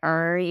like,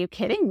 are you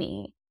kidding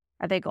me?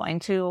 Are they going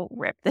to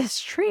rip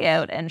this tree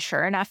out? And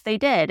sure enough, they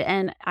did.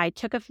 And I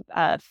took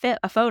a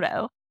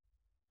photo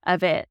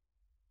of it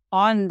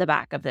on the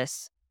back of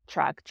this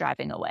truck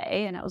driving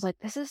away. And I was like,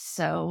 this is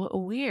so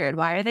weird.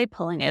 Why are they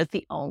pulling out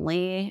the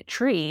only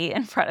tree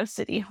in front of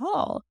City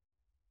Hall?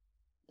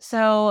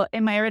 So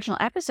in my original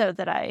episode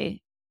that I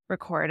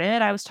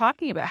recorded, I was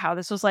talking about how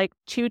this was like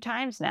 2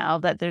 times now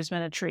that there's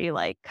been a tree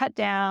like cut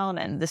down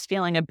and this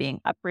feeling of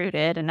being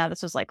uprooted. And now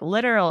this was like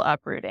literal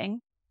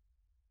uprooting.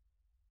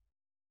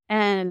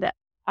 And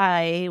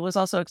I was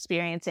also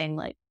experiencing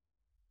like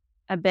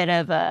a bit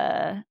of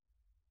a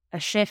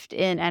shift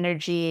in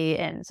energy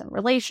and some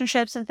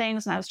relationships and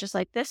things. And I was just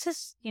like, this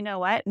is, you know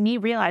what? Me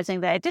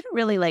realizing that it didn't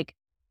really like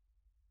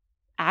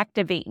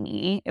activate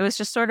me. It was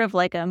just sort of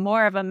like a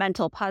more of a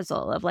mental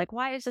puzzle of like,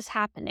 why is this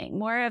happening?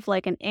 More of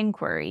like an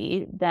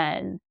inquiry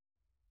than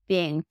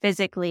being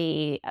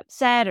physically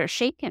upset or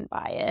shaken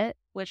by it,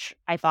 which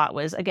I thought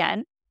was,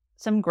 again,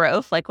 some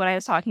growth, like what I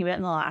was talking about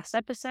in the last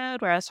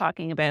episode, where I was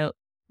talking about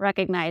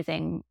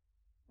recognizing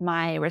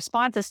my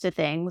responses to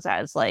things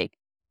as like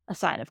a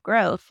sign of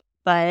growth.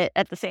 But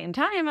at the same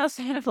time, I was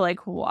kind of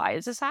like, why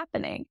is this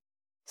happening?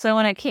 So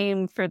when it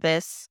came for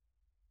this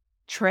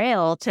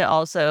trail to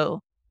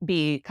also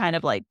be kind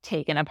of like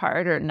taken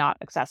apart or not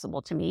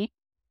accessible to me,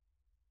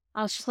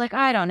 I was just like,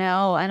 I don't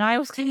know. And I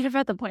was kind of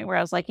at the point where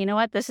I was like, you know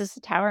what? This is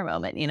the tower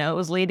moment. You know, it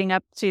was leading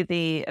up to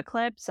the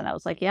eclipse. And I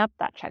was like, yep,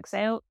 that checks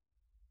out.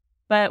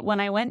 But when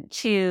I went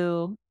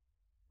to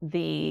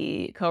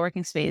the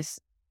co-working space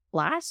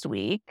last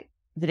week,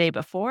 the day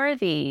before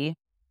the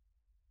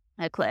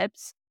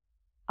eclipse,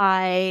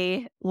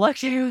 I looked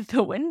through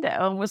the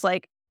window and was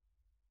like,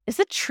 is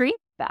the tree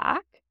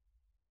back?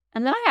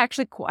 And then I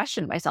actually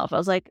questioned myself. I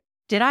was like,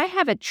 did I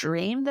have a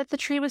dream that the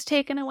tree was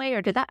taken away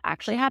or did that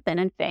actually happen?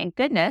 And thank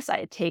goodness I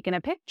had taken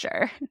a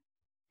picture.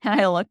 And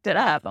I looked it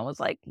up and was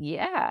like,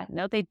 yeah,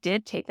 no, they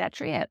did take that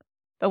tree out.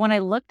 But when I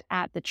looked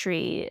at the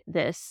tree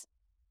this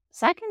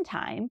second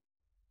time,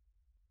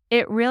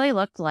 it really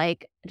looked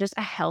like just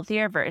a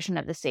healthier version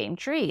of the same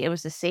tree. It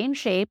was the same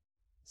shape,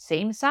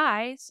 same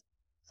size.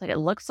 It's like it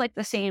looks like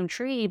the same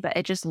tree, but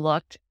it just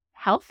looked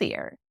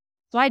healthier.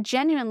 So I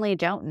genuinely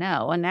don't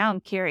know. And now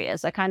I'm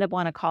curious. I kind of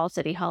want to call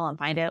City Hall and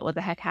find out what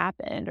the heck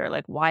happened or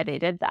like why they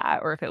did that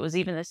or if it was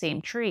even the same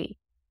tree.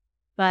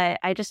 But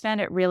I just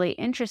found it really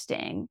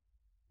interesting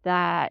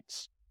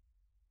that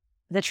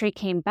the tree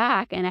came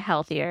back in a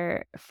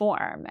healthier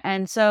form.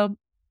 And so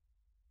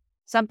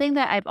something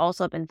that I've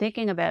also been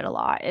thinking about a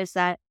lot is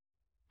that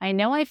I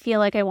know I feel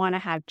like I want to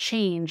have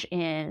change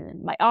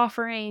in my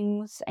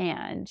offerings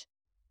and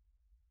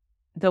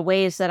the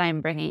ways that I'm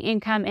bringing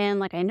income in.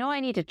 Like, I know I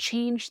need to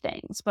change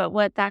things, but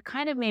what that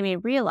kind of made me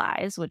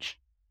realize, which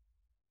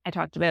I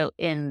talked about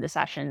in the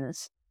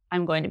sessions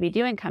I'm going to be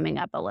doing coming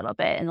up a little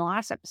bit in the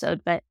last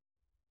episode, but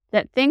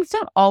that things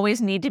don't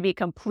always need to be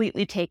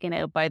completely taken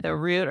out by the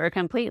root or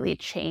completely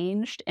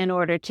changed in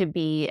order to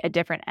be a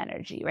different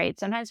energy, right?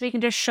 Sometimes we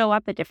can just show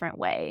up a different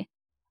way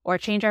or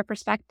change our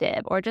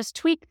perspective or just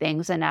tweak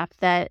things enough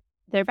that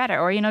they're better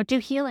or, you know, do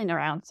healing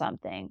around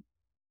something.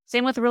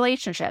 Same with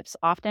relationships.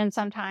 Often,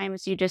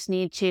 sometimes you just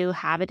need to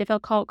have a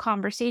difficult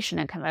conversation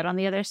and come out on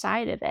the other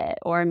side of it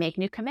or make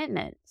new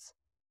commitments.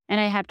 And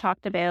I have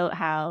talked about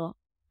how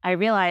I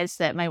realized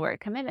that my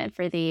word commitment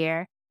for the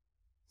year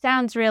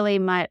sounds really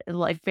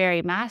like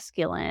very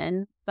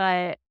masculine,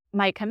 but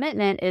my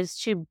commitment is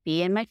to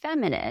be in my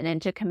feminine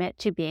and to commit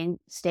to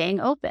staying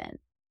open.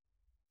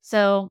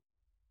 So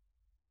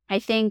I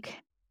think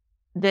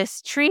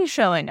this tree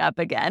showing up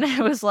again,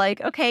 it was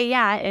like, okay,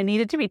 yeah, it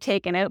needed to be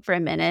taken out for a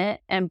minute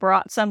and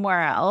brought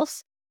somewhere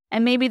else.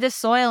 And maybe the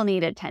soil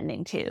needed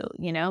tending to,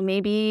 you know,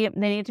 maybe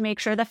they needed to make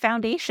sure the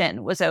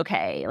foundation was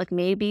okay. Like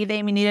maybe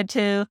they needed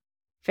to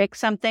fix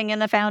something in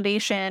the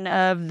foundation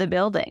of the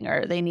building,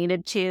 or they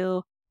needed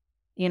to,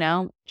 you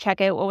know, check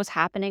out what was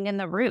happening in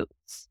the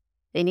roots.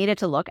 They needed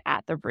to look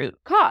at the root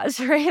cause,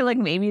 right? Like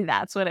maybe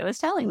that's what it was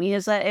telling me,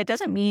 is that it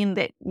doesn't mean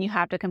that you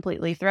have to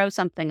completely throw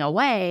something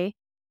away.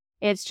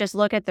 It's just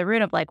look at the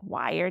root of like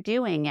why you're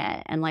doing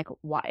it and like,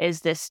 why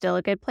is this still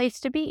a good place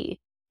to be?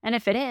 And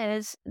if it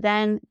is,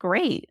 then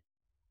great.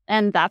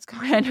 And that's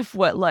kind of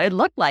what it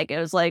looked like. It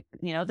was like,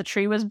 you know, the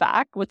tree was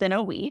back within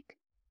a week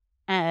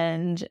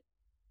and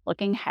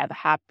looking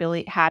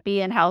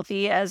happy and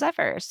healthy as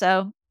ever.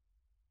 So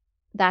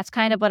that's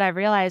kind of what I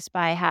realized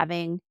by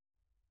having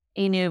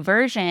a new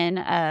version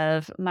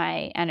of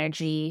my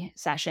energy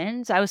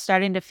sessions. I was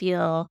starting to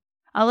feel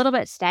a little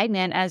bit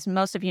stagnant. As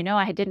most of you know,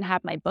 I didn't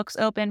have my books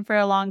open for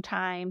a long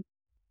time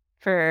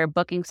for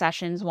booking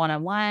sessions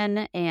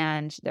one-on-one,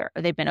 and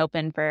they've been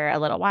open for a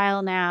little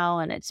while now,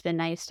 and it's been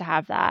nice to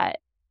have that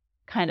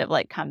kind of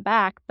like come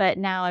back. But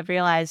now I've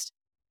realized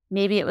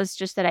maybe it was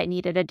just that I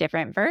needed a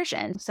different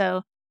version.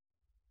 So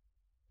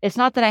it's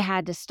not that I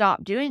had to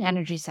stop doing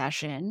energy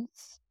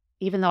sessions,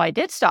 even though I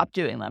did stop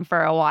doing them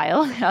for a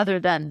while, other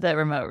than the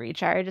remote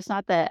recharge. It's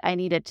not that I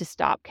needed to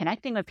stop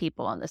connecting with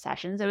people in the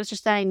sessions. It was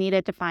just that I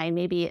needed to find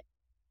maybe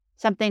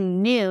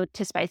something new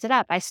to spice it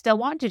up. I still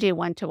want to do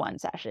one-to-one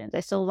sessions.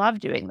 I still love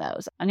doing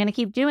those. I'm going to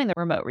keep doing the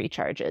remote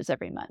recharges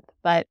every month,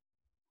 but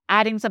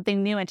adding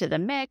something new into the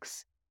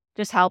mix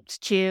just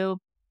helped to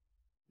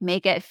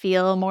make it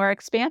feel more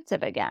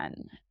expansive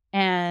again.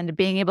 And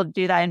being able to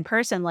do that in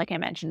person, like I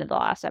mentioned in the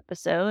last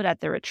episode at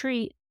the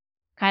retreat,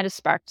 kind of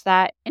sparked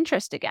that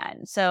interest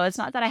again. So it's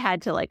not that I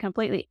had to like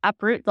completely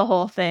uproot the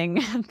whole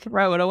thing and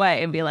throw it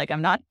away and be like,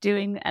 I'm not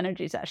doing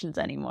energy sessions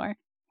anymore.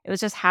 It was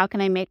just, how can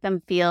I make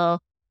them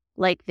feel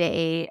like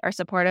they are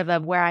supportive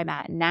of where I'm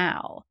at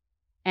now?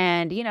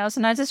 And,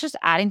 sometimes it's just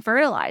adding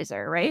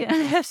fertilizer, right?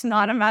 It's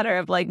not a matter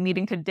of like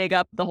needing to dig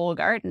up the whole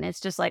garden. It's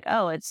just like,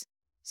 oh, it's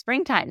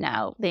springtime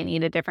now. They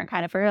need a different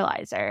kind of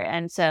fertilizer.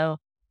 And so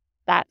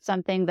that's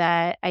something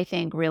that I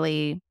think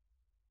really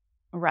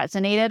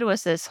resonated,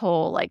 was this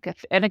whole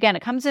and again,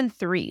 it comes in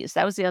threes.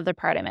 That was the other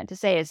part I meant to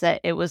say, is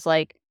that it was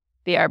like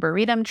the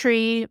arboretum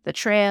tree, the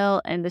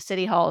trail, and the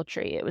city hall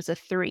tree. It was a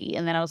three.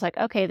 And then I was like,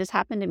 okay, this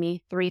happened to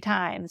me 3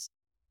 times.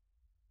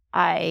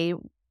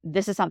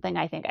 This is something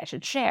I think I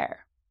should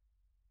share.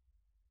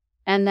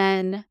 And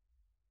then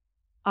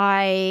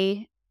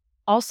I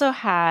also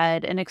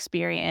had an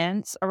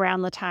experience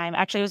around the time,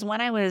 actually, it was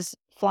when I was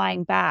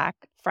flying back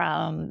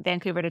from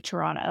Vancouver to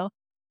Toronto.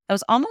 I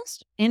was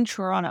almost in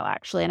Toronto,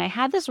 actually, and I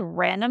had this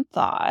random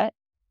thought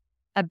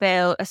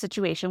about a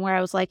situation where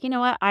I was like, you know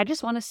what? I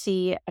just want to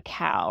see a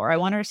cow, or I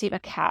want to receive a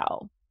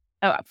cow.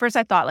 Oh, at first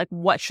I thought, like,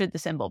 what should the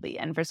symbol be?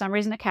 And for some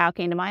reason, a cow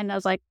came to mind, and I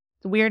was like,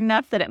 it's weird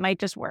enough that it might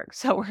just work.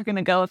 So we're going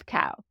to go with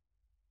cow.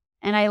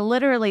 And I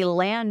literally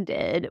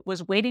landed,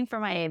 was waiting for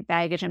my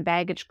baggage and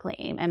baggage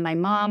claim. And my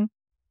mom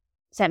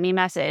sent me a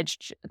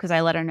message because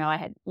I let her know I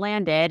had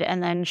landed.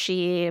 And then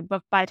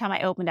by the time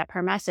I opened up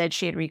her message,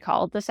 she had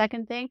recalled the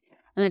second thing.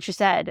 And then she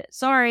said,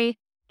 sorry,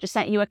 just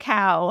sent you a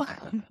cow,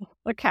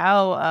 a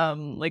cow,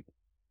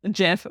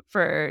 GIF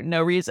for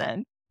no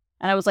reason.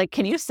 And I was like,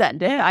 can you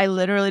send it? I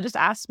literally just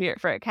asked Spirit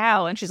for a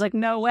cow. And she's like,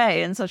 no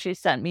way. And so she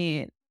sent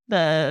me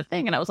the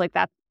thing. And I was like,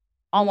 that's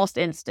almost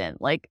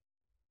instant. Like,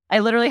 I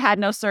literally had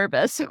no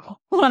service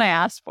when I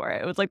asked for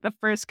it. It was like the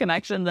first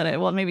connection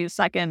maybe the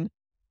second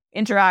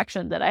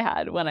interaction that I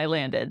had when I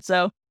landed.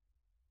 So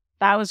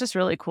that was just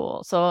really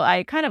cool. So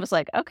I kind of was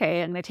like,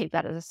 okay, I'm going to take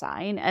that as a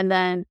sign. And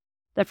then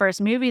the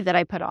first movie that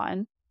I put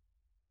on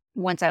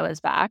once I was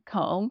back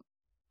home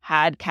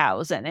had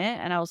cows in it.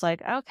 And I was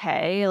like,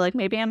 okay, like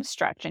maybe I'm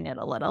stretching it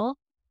a little.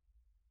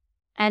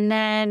 And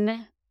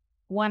then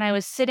when I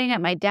was sitting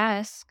at my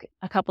desk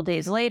a couple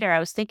days later, I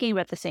was thinking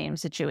about the same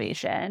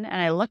situation,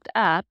 and I looked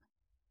up,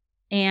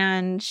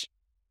 and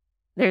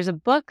there's a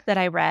book that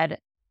I read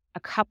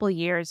a couple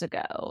years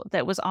ago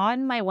that was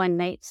on my one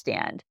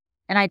nightstand,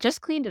 and I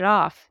just cleaned it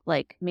off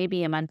like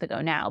maybe a month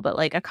ago now, but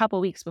like a couple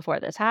weeks before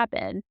this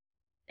happened.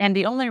 And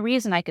the only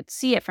reason I could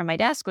see it from my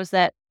desk was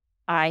that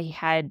I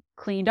had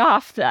cleaned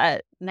off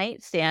that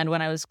nightstand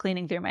when I was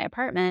cleaning through my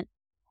apartment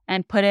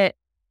and put it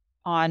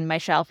on my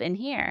shelf in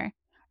here.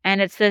 And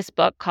it's this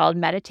book called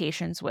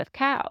Meditations with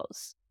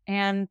Cows.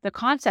 And the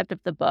concept of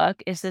the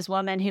book is this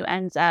woman who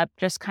ends up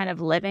just kind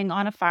of living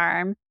on a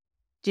farm,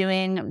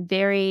 doing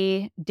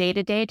very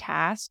day-to-day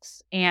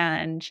tasks,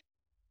 and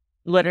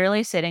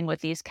literally sitting with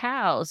these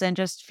cows and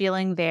just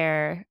feeling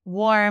their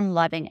warm,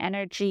 loving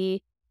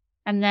energy.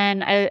 And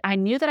then I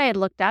knew that I had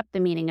looked up the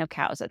meaning of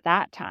cows at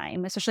that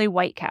time, especially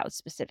white cows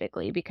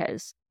specifically,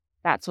 because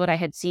that's what I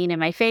had seen in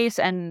my face.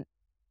 And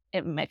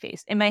in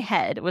my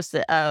head was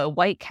the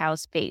white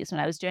cow's face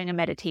when I was doing a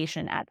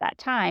meditation at that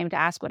time to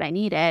ask what I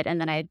needed. And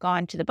then I had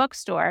gone to the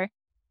bookstore,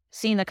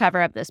 seen the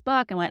cover of this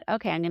book, and went,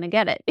 okay, I'm going to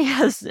get it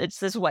because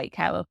it's this white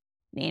cow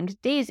named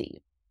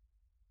Daisy.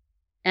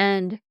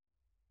 And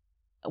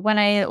when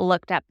I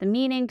looked up the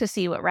meaning to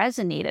see what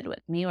resonated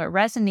with me, what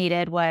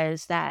resonated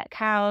was that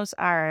cows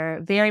are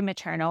very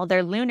maternal.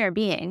 They're lunar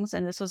beings.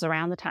 And this was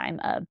around the time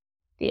of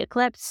the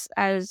eclipse,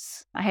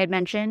 as I had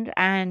mentioned.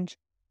 And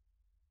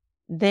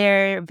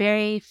they're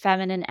very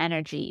feminine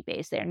energy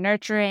based. They're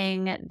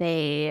nurturing.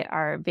 They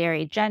are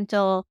very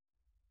gentle,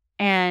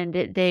 and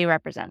they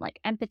represent like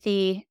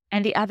empathy.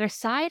 And the other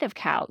side of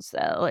cows,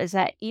 though, is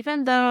that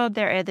even though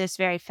they're this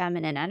very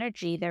feminine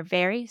energy, they're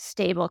very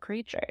stable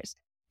creatures.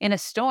 In a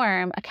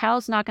storm, a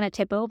cow's not going to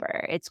tip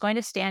over. It's going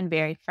to stand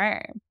very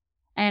firm.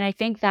 And I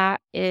think that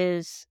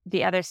is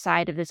the other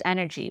side of this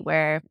energy,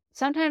 where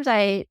sometimes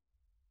I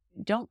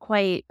don't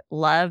quite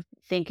love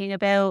thinking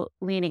about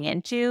leaning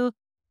into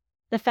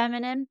the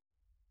feminine.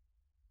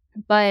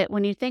 But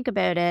when you think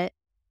about it,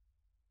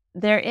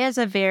 there is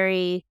a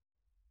very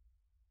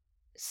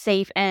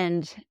safe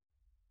and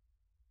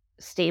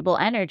stable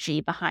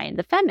energy behind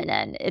the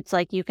feminine. It's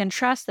like you can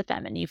trust the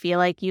feminine. You feel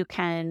like you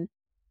can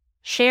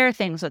share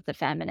things with the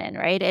feminine,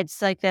 right?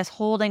 It's like this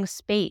holding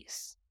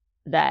space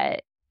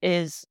that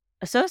is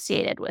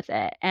associated with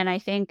it. And I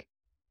think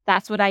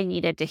that's what I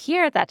needed to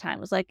hear at that time,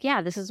 was like,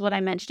 yeah, this is what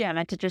I meant to do. I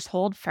meant to just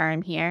hold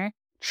firm here,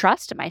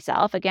 trust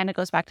myself. Again, it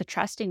goes back to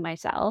trusting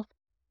myself,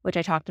 which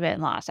I talked about in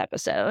the last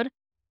episode.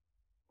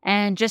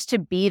 And just to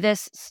be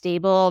this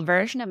stable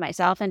version of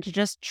myself, and to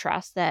just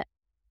trust that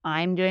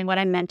I'm doing what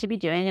I'm meant to be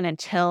doing. And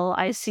until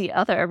I see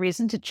a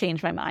reason to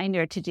change my mind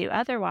or to do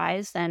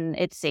otherwise, then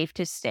it's safe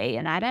to stay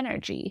in that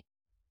energy.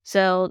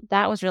 So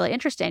that was really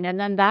interesting. And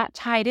then that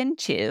tied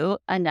into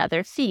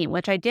another theme,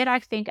 which I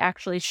think,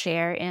 actually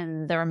share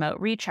in the remote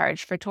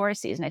recharge for Taurus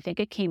season. I think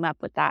it came up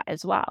with that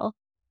as well.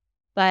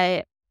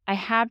 But I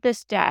have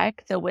this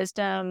deck, the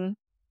Wisdom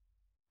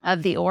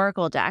of the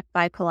Oracle deck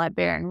by Colette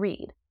Baron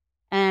Reed.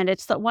 And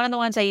it's one of the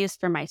ones I used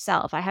for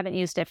myself. I haven't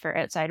used it for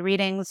outside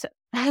readings.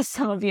 As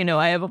some of you know,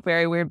 I have a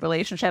very weird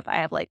relationship. I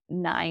have like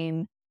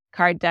 9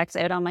 card decks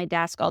out on my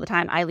desk all the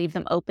time. I leave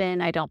them open.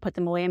 I don't put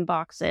them away in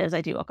boxes.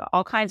 I do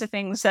all kinds of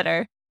things that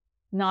are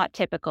not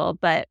typical.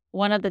 But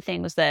one of the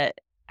things that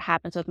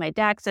happens with my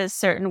decks is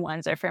certain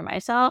ones are for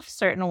myself,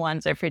 certain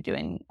ones are for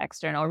doing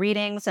external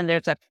readings, and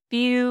there's a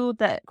few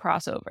that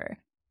cross over.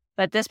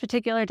 But this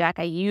particular deck,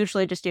 I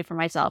usually just do for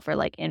myself or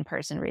like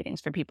in-person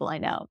readings for people I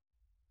know.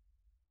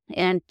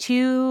 And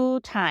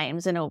 2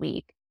 times in a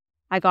week,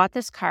 I got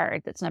this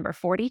card that's number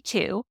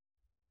 42,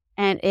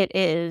 and it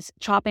is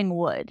chopping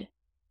wood.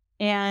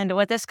 And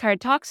what this card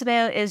talks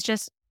about is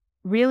just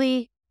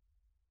really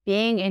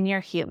being in your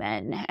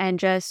human and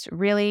just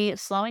really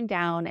slowing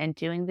down and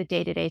doing the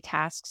day-to-day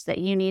tasks that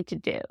you need to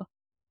do.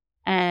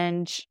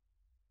 And,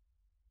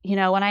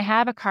 when I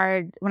have a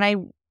card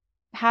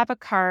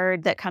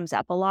that comes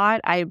up a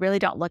lot, I really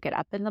don't look it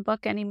up in the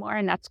book anymore.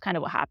 And that's kind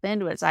of what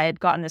happened. Was I had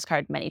gotten this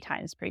card many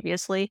times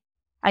previously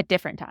at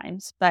different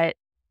times, but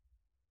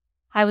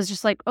I was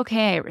just like,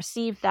 okay, I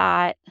received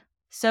that.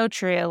 So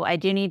true. I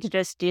do need to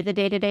just do the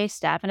day-to-day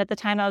stuff. And at the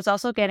time, I was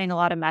also getting a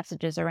lot of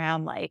messages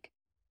around like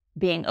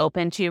being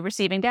open to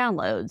receiving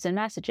downloads and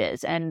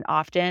messages. And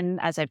often,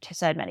 as I've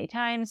said many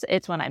times,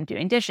 it's when I'm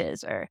doing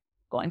dishes or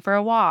going for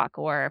a walk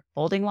or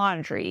folding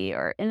laundry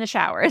or in the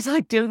shower. It's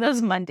like doing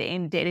those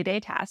mundane day-to-day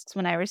tasks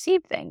when I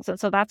receive things. And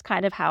so that's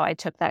kind of how I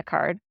took that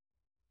card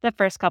the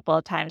first couple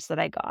of times that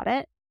I got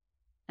it.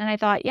 And I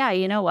thought, yeah,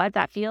 you know what?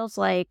 That feels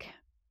like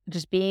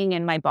just being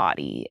in my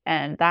body.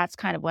 And that's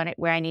kind of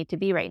where I need to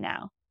be right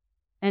now.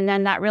 And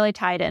then that really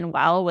tied in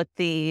well with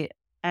the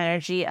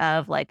energy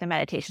of like the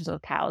Meditations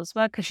with Cows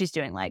book, because she's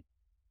doing like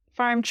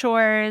farm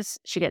chores.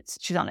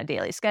 She's on a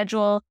daily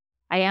schedule.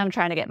 I am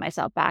trying to get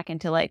myself back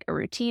into like a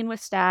routine with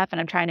stuff, and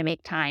I'm trying to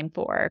make time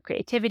for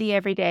creativity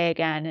every day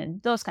again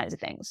and those kinds of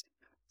things.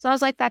 So I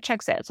was like, that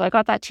checks out. So I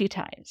got that 2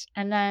 times.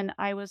 And then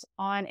I was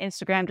on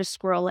Instagram just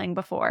scrolling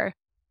before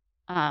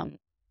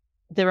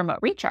the remote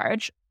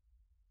recharge,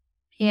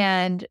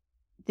 and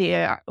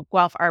the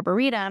Guelph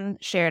Arboretum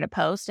shared a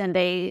post, and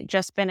they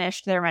just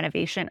finished their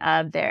renovation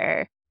of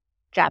their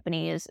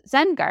Japanese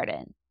Zen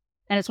garden.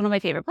 And it's one of my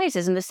favorite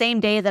places. And the same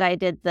day that I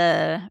did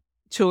the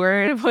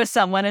tour with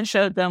someone and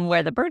showed them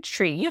where the birch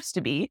tree used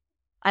to be,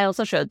 I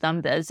also showed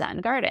them the Zen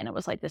garden. It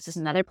was like, this is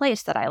another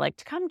place that I like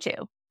to come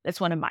to. It's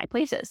one of my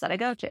places that I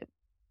go to.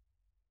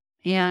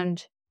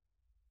 And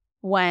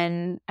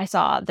when I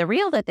saw the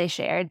reel that they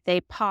shared,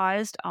 they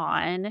paused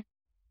on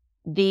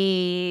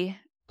the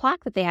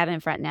plaque that they have in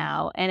front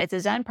now. And it's a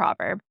Zen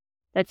proverb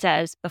that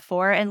says,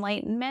 before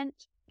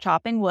enlightenment,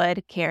 chopping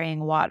wood,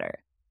 carrying water.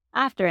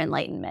 After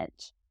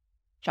enlightenment,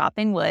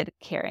 chopping wood,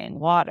 carrying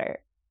water.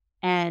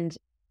 And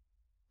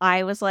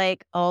I was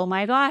like, oh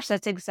my gosh,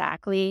 that's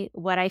exactly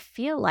what I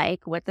feel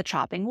like with the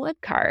chopping wood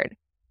card.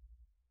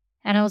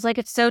 And I was like,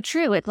 it's so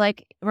true. It's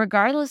like,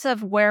 regardless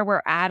of where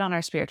we're at on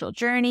our spiritual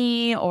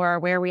journey or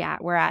where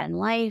we're at in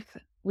life,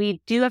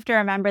 we do have to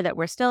remember that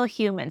we're still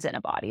humans in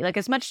a body. Like,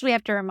 as much as we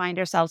have to remind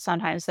ourselves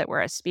sometimes that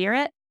we're a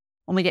spirit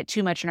when we get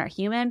too much in our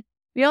human,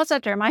 we also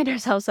have to remind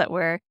ourselves that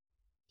we're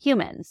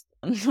humans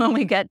when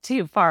we get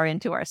too far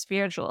into our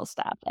spiritual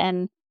stuff.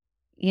 And,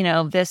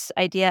 this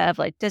idea of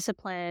like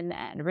discipline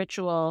and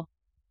ritual,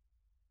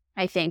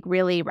 I think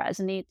really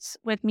resonates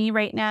with me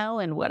right now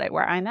and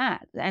where I'm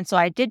at. And so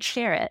I did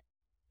share it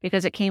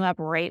because it came up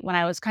right when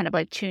I was kind of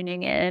like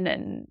tuning in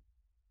and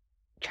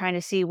trying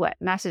to see what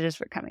messages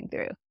were coming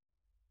through.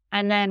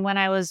 And then when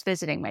I was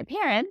visiting my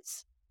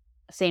parents,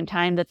 same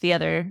time that the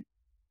other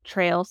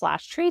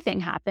trail/tree thing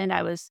happened,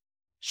 I was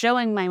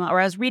showing my mom, or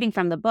I was reading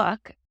from the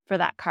book for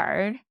that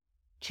card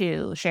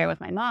to share with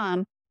my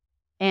mom.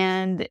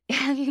 And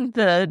in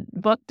the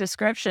book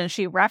description,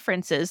 she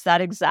references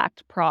that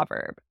exact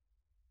proverb.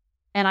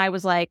 And I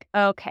was like,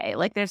 okay,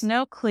 like there's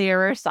no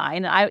clearer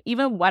sign.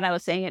 Even when I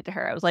was saying it to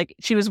her, I was like,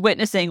 she was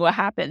witnessing what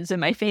happens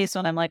in my face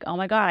when I'm like, oh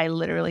my God, I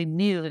literally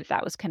knew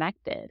that was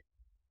connected.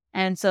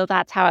 And so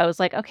that's how I was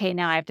like, okay,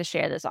 now I have to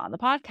share this on the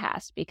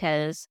podcast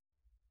because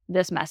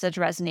this message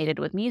resonated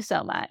with me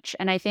so much.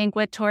 And I think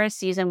with Taurus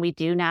season, we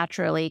do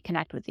naturally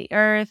connect with the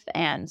earth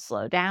and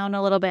slow down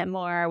a little bit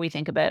more. We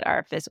think about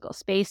our physical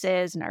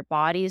spaces and our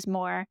bodies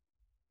more.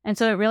 And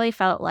so it really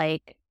felt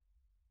like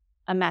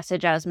a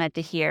message I was meant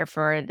to hear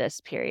for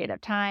this period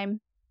of time.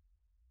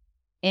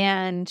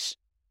 And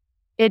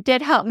it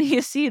did help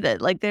me see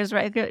that like there's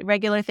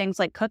regular things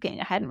like cooking.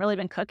 I hadn't really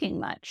been cooking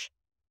much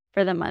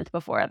for the month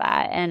before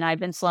that. And I've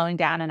been slowing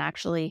down and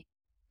actually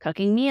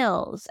cooking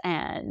meals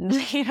and,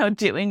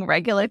 doing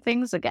regular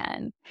things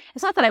again.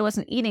 It's not that I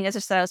wasn't eating, it's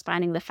just that I was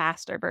finding the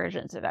faster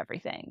versions of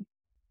everything.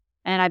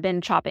 And I've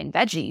been chopping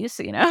veggies,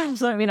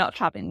 so maybe not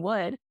chopping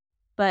wood,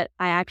 but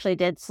I actually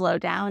did slow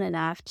down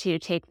enough to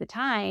take the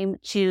time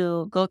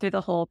to go through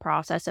the whole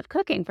process of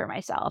cooking for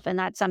myself. And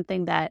that's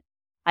something that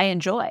I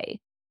enjoy.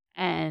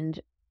 And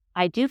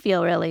I do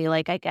feel really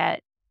like I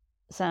get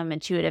some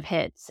intuitive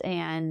hits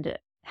and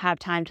have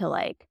time to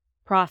like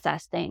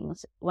process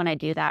things when I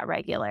do that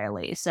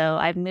regularly. So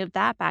I've moved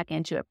that back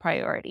into a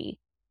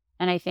priority.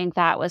 And I think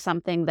that was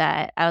something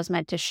that I was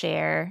meant to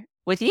share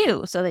with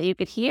you so that you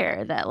could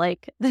hear that,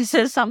 like, this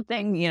is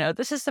something,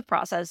 this is the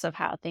process of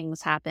how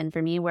things happen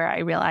for me, where I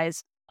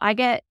realize I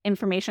get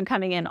information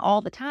coming in all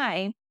the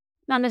time,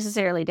 not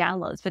necessarily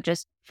downloads, but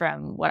just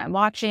from what I'm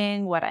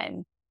watching, what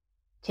I'm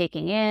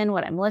taking in,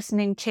 what I'm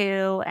listening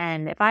to.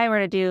 And if I were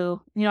to do,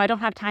 I don't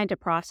have time to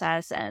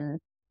process and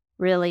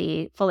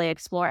really fully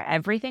explore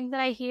everything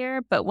that I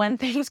hear. But when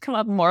things come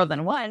up more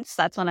than once,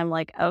 that's when I'm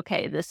like,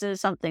 okay, this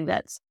is something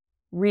that's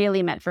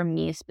really meant for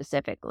me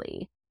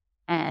specifically.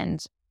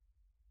 And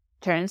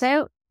turns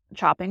out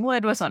chopping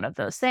wood was one of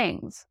those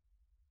things.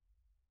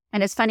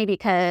 And it's funny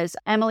because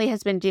Emily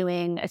has been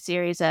doing a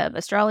series of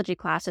astrology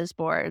classes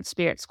for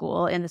Spirit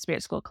School in the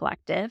Spirit School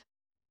Collective.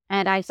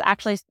 And I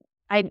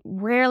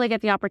rarely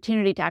get the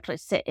opportunity to actually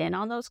sit in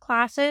on those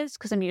classes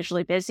because I'm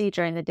usually busy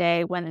during the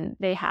day when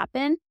they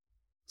happen.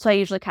 So I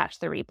usually catch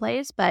the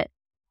replays, but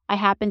I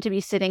happened to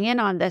be sitting in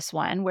on this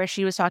one where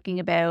she was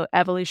talking about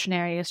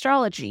evolutionary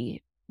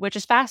astrology, which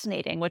is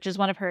fascinating, which is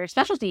one of her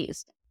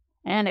specialties.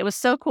 And it was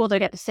so cool to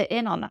get to sit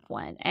in on that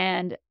one.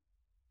 And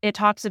it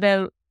talks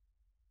about,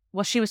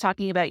 she was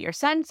talking about your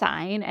sun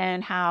sign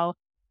and how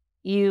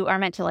you are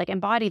meant to like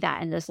embody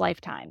that in this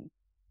lifetime.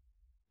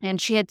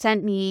 And she had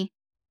sent me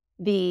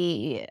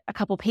a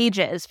couple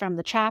pages from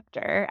the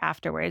chapter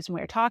afterwards when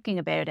we were talking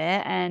about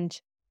it,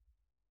 and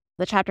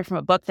the chapter from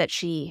a book that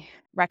she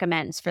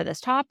recommends for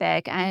this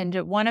topic. And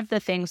one of the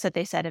things that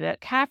they said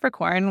about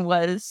Capricorn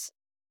was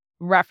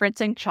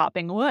referencing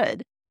chopping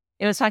wood.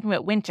 It was talking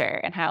about winter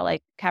and how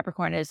like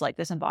Capricorn is like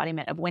this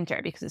embodiment of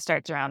winter because it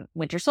starts around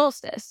winter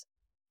solstice.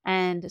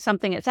 And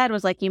something it said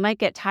was like, you might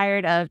get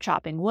tired of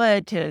chopping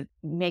wood to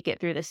make it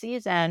through the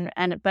season.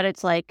 But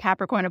it's like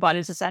Capricorn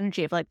embodies this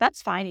energy of like,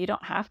 that's fine. You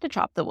don't have to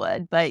chop the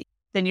wood, but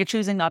then you're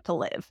choosing not to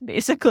live,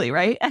 basically,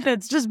 right? And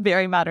it's just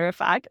very matter of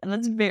fact. And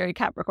that's very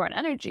Capricorn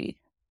energy.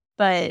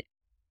 But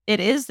it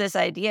is this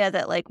idea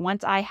that like,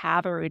 once I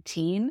have a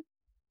routine,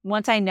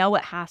 once I know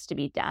what has to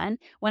be done,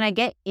 when I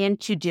get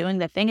into doing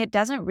the thing, it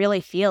doesn't really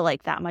feel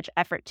like that much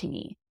effort to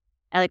me.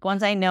 And like,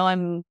 once I know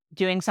I'm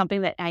doing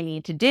something that I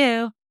need to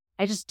do,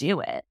 I just do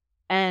it.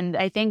 And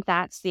I think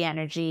that's the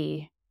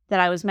energy that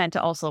I was meant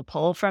to also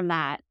pull from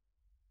that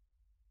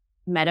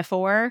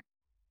metaphor,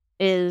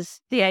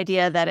 is the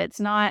idea that it's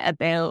not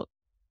about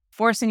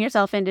forcing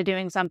yourself into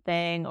doing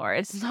something, or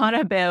it's not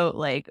about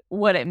like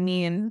what it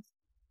means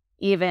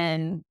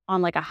even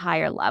on like a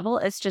higher level.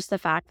 It's just the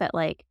fact that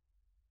like,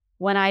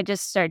 when I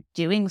just start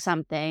doing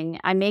something,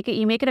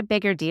 you make it a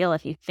bigger deal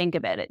if you think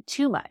about it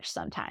too much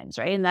sometimes,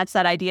 right? And that's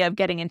that idea of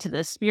getting into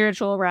the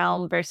spiritual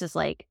realm versus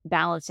like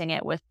balancing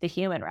it with the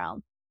human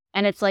realm.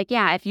 And it's like,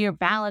 yeah, if you're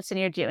balanced and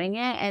you're doing it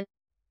and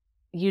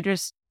you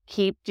just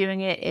keep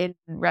doing it in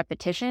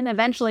repetition,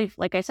 eventually,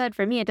 like I said,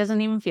 for me, it doesn't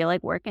even feel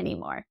like work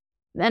anymore.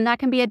 Then that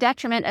can be a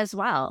detriment as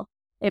well.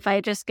 If I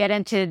just get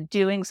into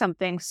doing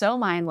something so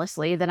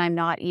mindlessly that I'm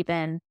not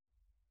even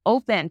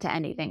open to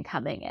anything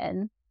coming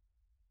in,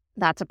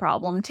 that's a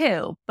problem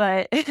too.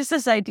 But it's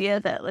this idea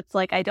that it's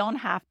like, I don't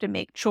have to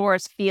make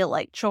chores feel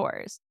like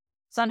chores.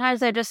 Sometimes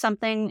they're just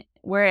something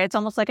where it's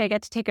almost like I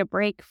get to take a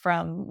break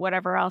from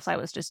whatever else I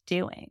was just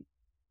doing.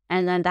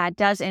 And then that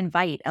does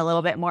invite a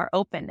little bit more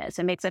openness.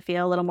 It makes it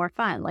feel a little more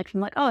fun. Like, I'm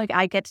like, oh,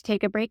 I get to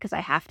take a break because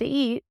I have to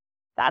eat.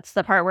 That's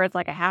the part where it's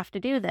like, I have to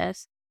do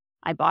this.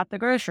 I bought the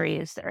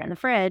groceries. They're in the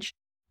fridge.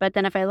 But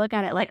then if I look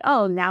at it like,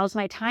 oh, now's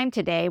my time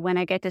today when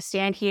I get to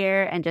stand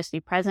here and just be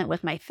present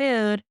with my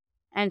food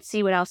and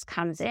see what else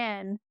comes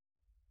in,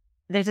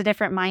 there's a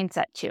different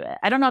mindset to it.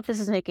 I don't know if this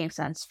is making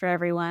sense for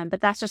everyone,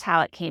 but that's just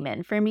how it came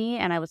in for me.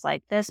 And I was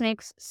like, this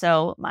makes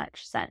so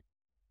much sense.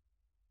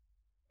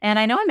 And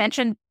I know I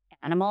mentioned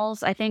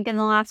animals, I think in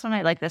the last one,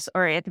 I like this,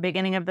 or at the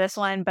beginning of this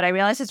one, but I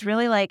realized it's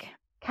really like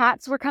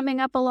cats were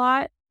coming up a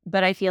lot,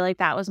 but I feel like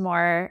that was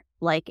more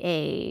like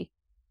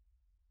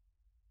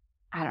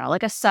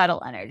like a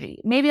subtle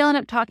energy. Maybe I'll end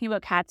up talking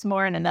about cats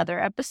more in another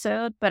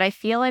episode, but I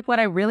feel like what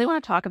I really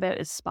want to talk about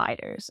is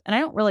spiders. And I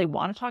don't really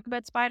want to talk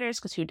about spiders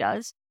because who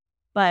does?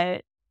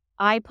 But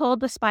I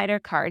pulled the spider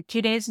card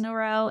 2 days in a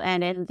row,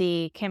 and in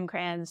the Kim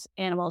Cran's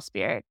Animal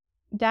Spirit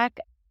deck,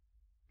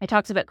 it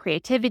talks about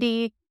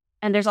creativity.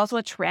 And there's also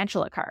a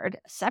tarantula card,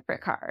 a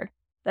separate card,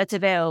 that's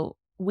about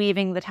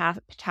weaving the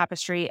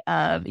tapestry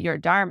of your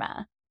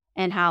dharma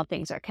and how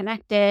things are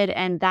connected.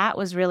 And that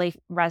was really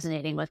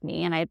resonating with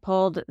me. And I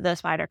pulled the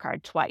spider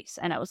card twice,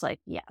 and I was like,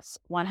 yes,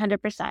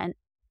 100%.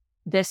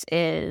 This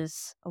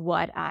is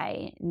what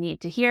I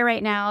need to hear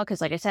right now.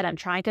 Because like I said, I'm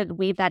trying to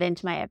weave that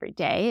into my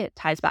everyday. It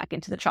ties back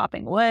into the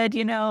chopping wood,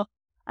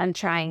 I'm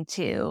trying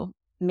to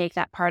make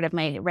that part of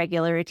my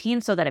regular routine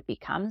so that it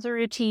becomes a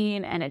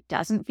routine and it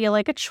doesn't feel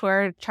like a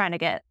chore trying to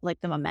get like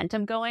the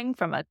momentum going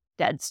from a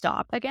dead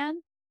stop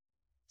again.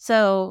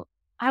 So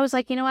I was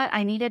like, you know what?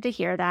 I needed to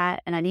hear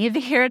that, and I needed to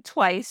hear it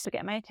twice to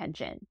get my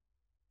attention.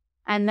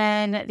 And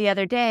then the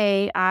other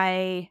day,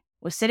 I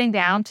was sitting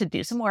down to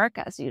do some work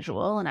as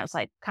usual, and I was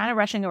like kind of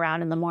rushing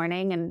around in the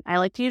morning. And I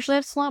like to usually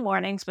have slow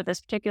mornings, but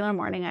this particular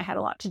morning I had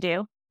a lot to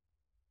do.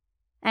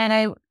 And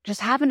I just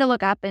happened to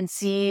look up and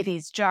see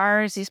these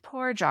jars, these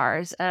poor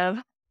jars of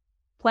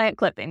plant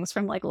clippings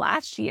from like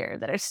last year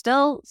that are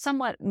still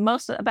somewhat,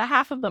 about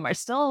half of them are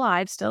still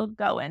alive, still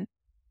going.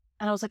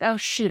 And I was like, oh,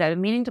 shoot, I've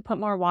been meaning to put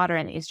more water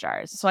in these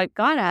jars. So I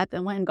got up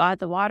and went and got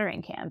the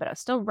watering can, but I was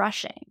still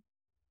rushing.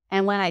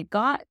 And when I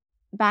got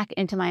back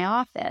into my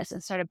office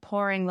and started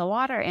pouring the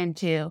water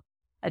into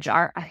a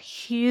jar, a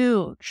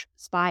huge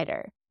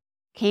spider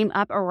came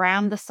up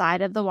around the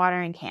side of the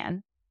watering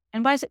can.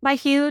 And by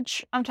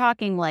huge, I'm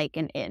talking like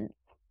an inch.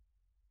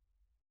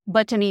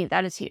 But to me,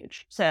 that is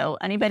huge. So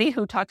anybody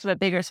who talks about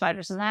bigger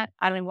spiders than that,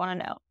 I don't even want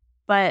to know.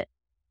 But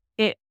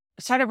it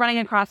started running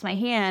across my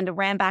hand,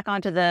 ran back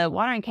onto the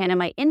watering can, and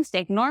my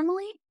instinct,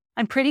 normally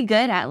I'm pretty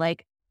good at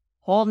like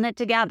holding it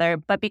together,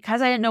 but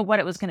because I didn't know what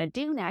it was going to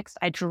do next,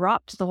 I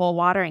dropped the whole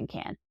watering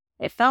can.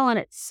 It fell on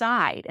its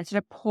side and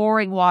started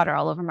pouring water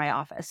all over my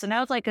office. So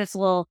now it's like this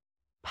little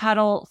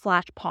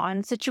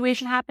puddle/pond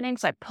situation happening.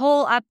 So I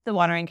pull up the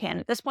watering can.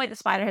 At this point, the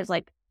spider has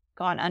like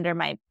gone under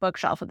my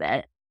bookshelf a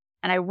bit.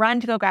 And I run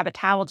to go grab a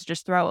towel to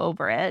just throw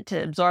over it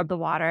to absorb the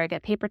water. I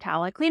get paper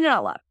towel. I clean it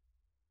all up.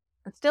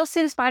 I still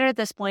see the spider at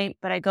this point,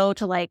 but I go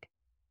to like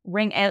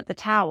wring out the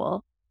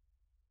towel.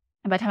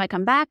 And by the time I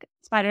come back,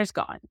 spider's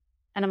gone.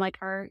 And I'm like,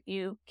 are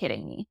you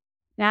kidding me?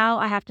 Now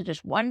I have to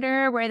just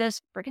wonder where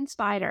this freaking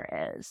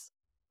spider is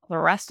the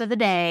rest of the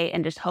day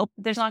and just hope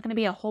there's not going to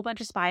be a whole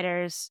bunch of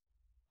spiders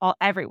all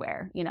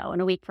everywhere, in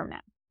a week from now.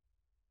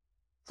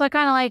 So I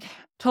kind of like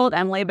told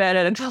Emily about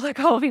it and told a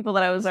couple of people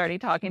that I was already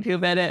talking to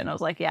about it. And I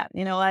was like, yeah,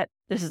 you know what?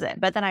 This is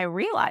it. But then I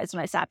realized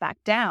when I sat back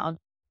down,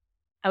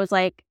 I was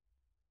like,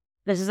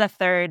 this is a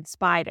third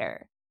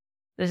spider.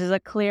 This is a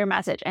clear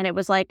message. And it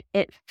was like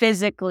it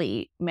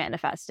physically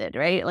manifested,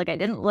 right? Like I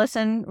didn't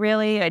listen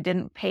really. I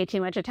didn't pay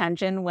too much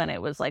attention when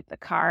it was like the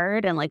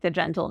card and like the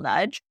gentle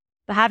nudge.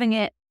 But having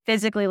it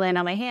physically land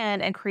on my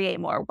hand and create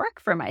more work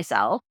for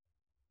myself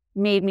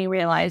made me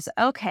realize,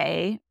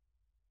 okay,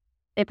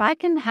 if I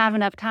can have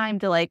enough time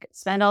to like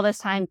spend all this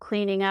time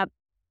cleaning up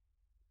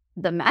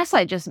the mess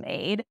I just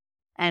made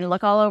and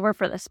look all over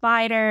for the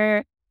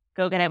spider,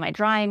 go get out my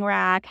drying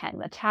rack, hang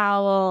the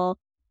towel,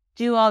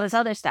 do all this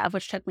other stuff,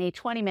 which took me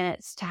 20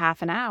 minutes to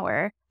half an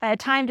hour. If I had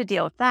time to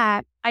deal with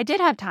that, I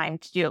did have time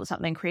to do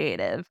something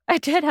creative. I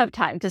did have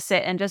time to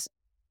sit and just,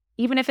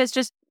 even if it's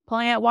just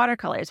pulling out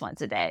watercolors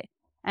once a day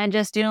and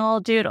just doing a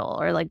little doodle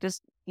or like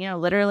just,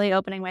 literally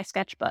opening my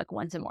sketchbook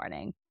once a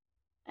morning.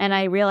 And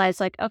I realized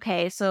like,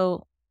 okay,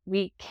 so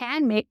we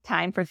can make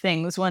time for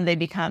things when they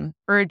become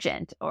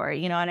urgent or,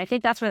 and I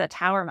think that's where the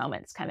tower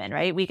moments come in,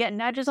 right? We get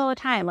nudges all the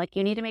time. Like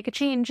you need to make a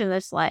change in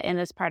this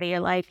part of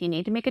your life. You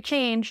need to make a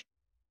change.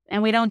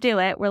 And we don't do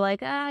it. We're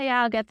like,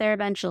 yeah, I'll get there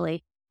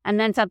eventually. And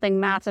then something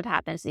massive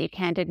happens that you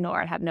can't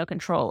ignore and have no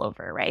control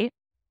over, right?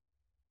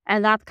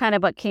 And that's kind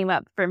of what came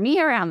up for me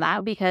around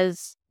that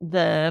because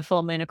the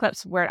full moon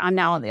eclipse, where I'm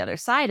now on the other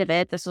side of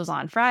it, this was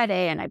on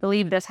Friday, and I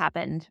believe this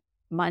happened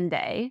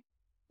Monday.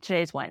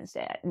 Today's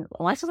Wednesday.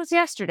 Unless it was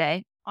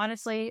yesterday,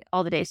 honestly,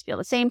 all the days feel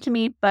the same to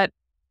me, but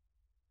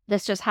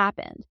this just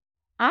happened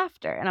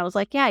after. And I was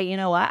like, yeah, you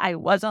know what? I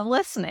wasn't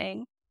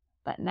listening,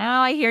 but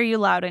now I hear you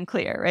loud and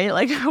clear, right?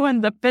 Like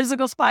when the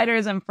physical spider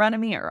is in front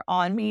of me or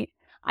on me,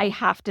 I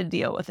have to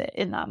deal with it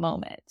in that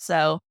moment.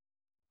 So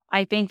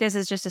I think this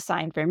is just a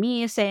sign for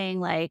me saying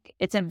like,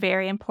 it's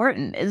very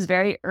important, it's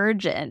very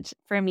urgent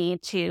for me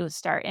to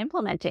start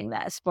implementing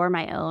this for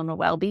my own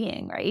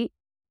well-being, right?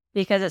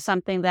 Because it's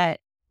something that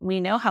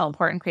we know how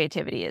important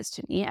creativity is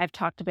to me. I've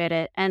talked about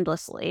it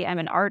endlessly. I'm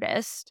an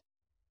artist,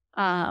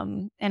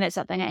 and it's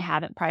something I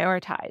haven't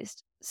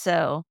prioritized.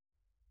 So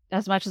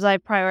as much as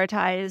I've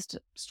prioritized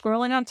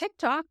scrolling on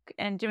TikTok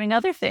and doing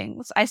other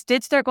things, I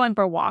did start going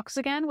for walks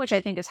again, which I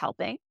think is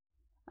helping.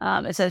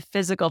 It's a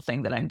physical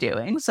thing that I'm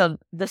doing. So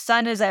the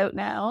sun is out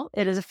now.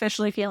 It is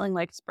officially feeling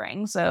like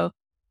spring. So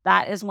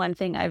that is one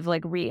thing I've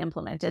like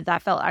re-implemented.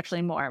 That felt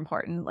actually more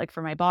important, like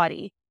for my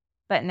body.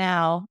 But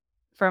now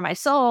for my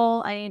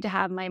soul, I need to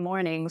have my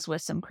mornings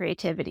with some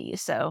creativity.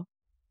 So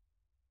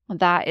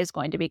that is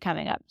going to be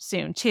coming up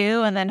soon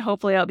too. And then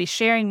hopefully I'll be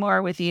sharing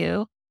more with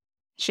you,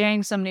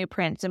 sharing some new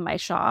prints in my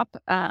shop.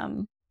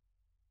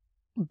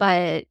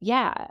 But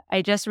yeah,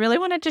 I just really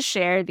wanted to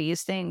share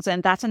these things.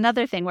 And that's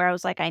another thing where I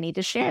was like, I need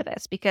to share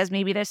this because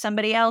maybe there's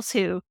somebody else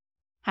who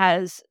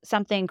has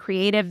something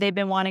creative they've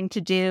been wanting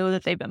to do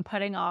that they've been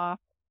putting off.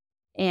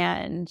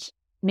 And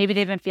maybe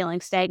they've been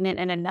feeling stagnant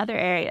in another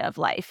area of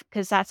life,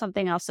 because that's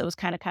something else that was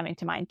kind of coming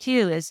to mind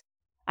too, is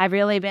I've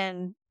really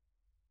been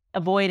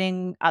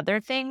avoiding other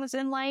things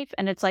in life.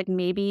 And it's like,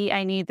 maybe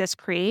I need this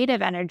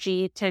creative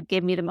energy to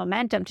give me the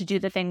momentum to do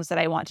the things that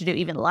I want to do,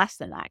 even less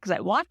than that, because I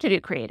want to do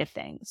creative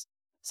things.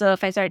 So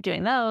if I start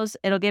doing those,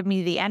 it'll give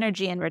me the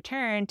energy in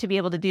return to be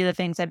able to do the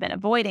things I've been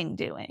avoiding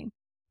doing.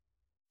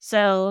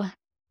 So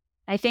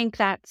I think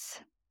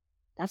that's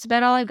that's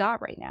about all I've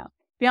got right now.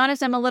 To be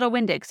honest, I'm a little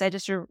winded because I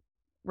just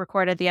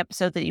recorded the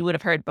episode that you would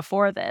have heard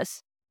before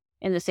this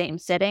in the same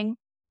sitting.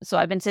 So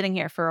I've been sitting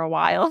here for a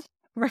while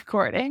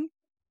recording.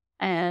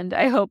 And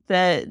I hope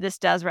that this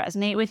does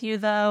resonate with you,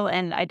 though.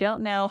 And I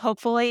don't know,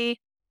 hopefully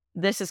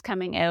this is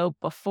coming out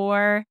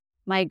before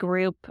my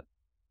group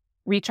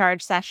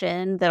recharge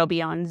session that'll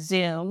be on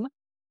Zoom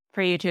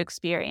for you to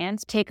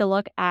experience. Take a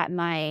look at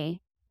my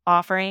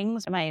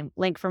offerings, my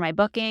link for my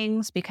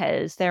bookings,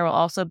 because there will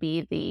also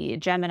be the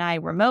Gemini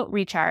remote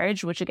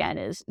recharge, which again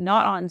is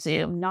not on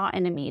Zoom, not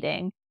in a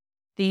meeting.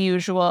 The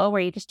usual,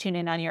 where you just tune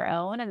in on your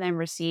own and then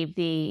receive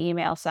the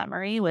email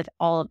summary with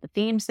all of the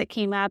themes that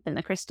came up and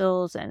the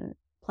crystals and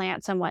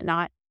plants and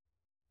whatnot.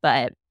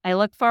 But I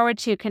look forward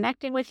to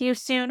connecting with you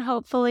soon,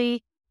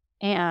 hopefully.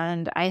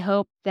 And I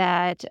hope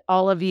that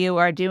all of you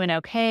are doing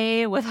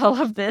okay with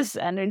all of this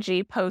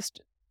energy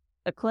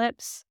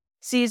post-eclipse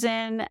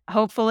season.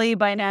 Hopefully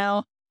by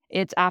now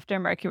it's after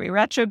Mercury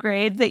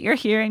retrograde that you're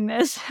hearing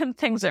this and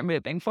things are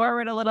moving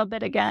forward a little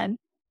bit again.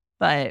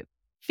 But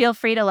feel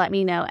free to let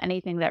me know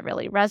anything that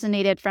really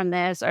resonated from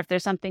this, or if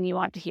there's something you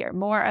want to hear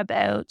more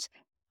about.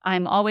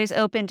 I'm always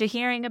open to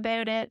hearing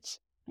about it.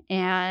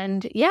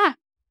 And yeah,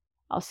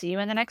 I'll see you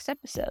in the next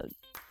episode.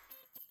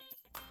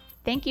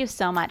 Thank you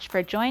so much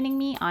for joining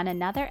me on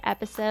another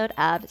episode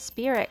of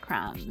Spirit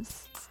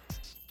Crumbs.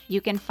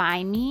 You can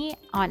find me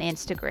on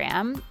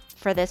Instagram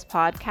for this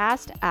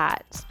podcast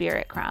at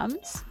Spirit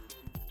Crumbs.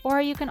 Or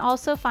you can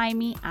also find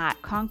me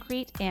at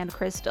Concrete and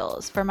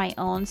Crystals for my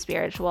own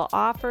spiritual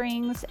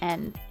offerings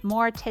and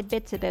more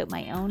tidbits about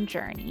my own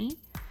journey.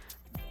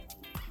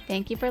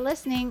 Thank you for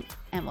listening,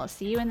 and we'll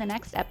see you in the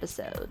next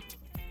episode.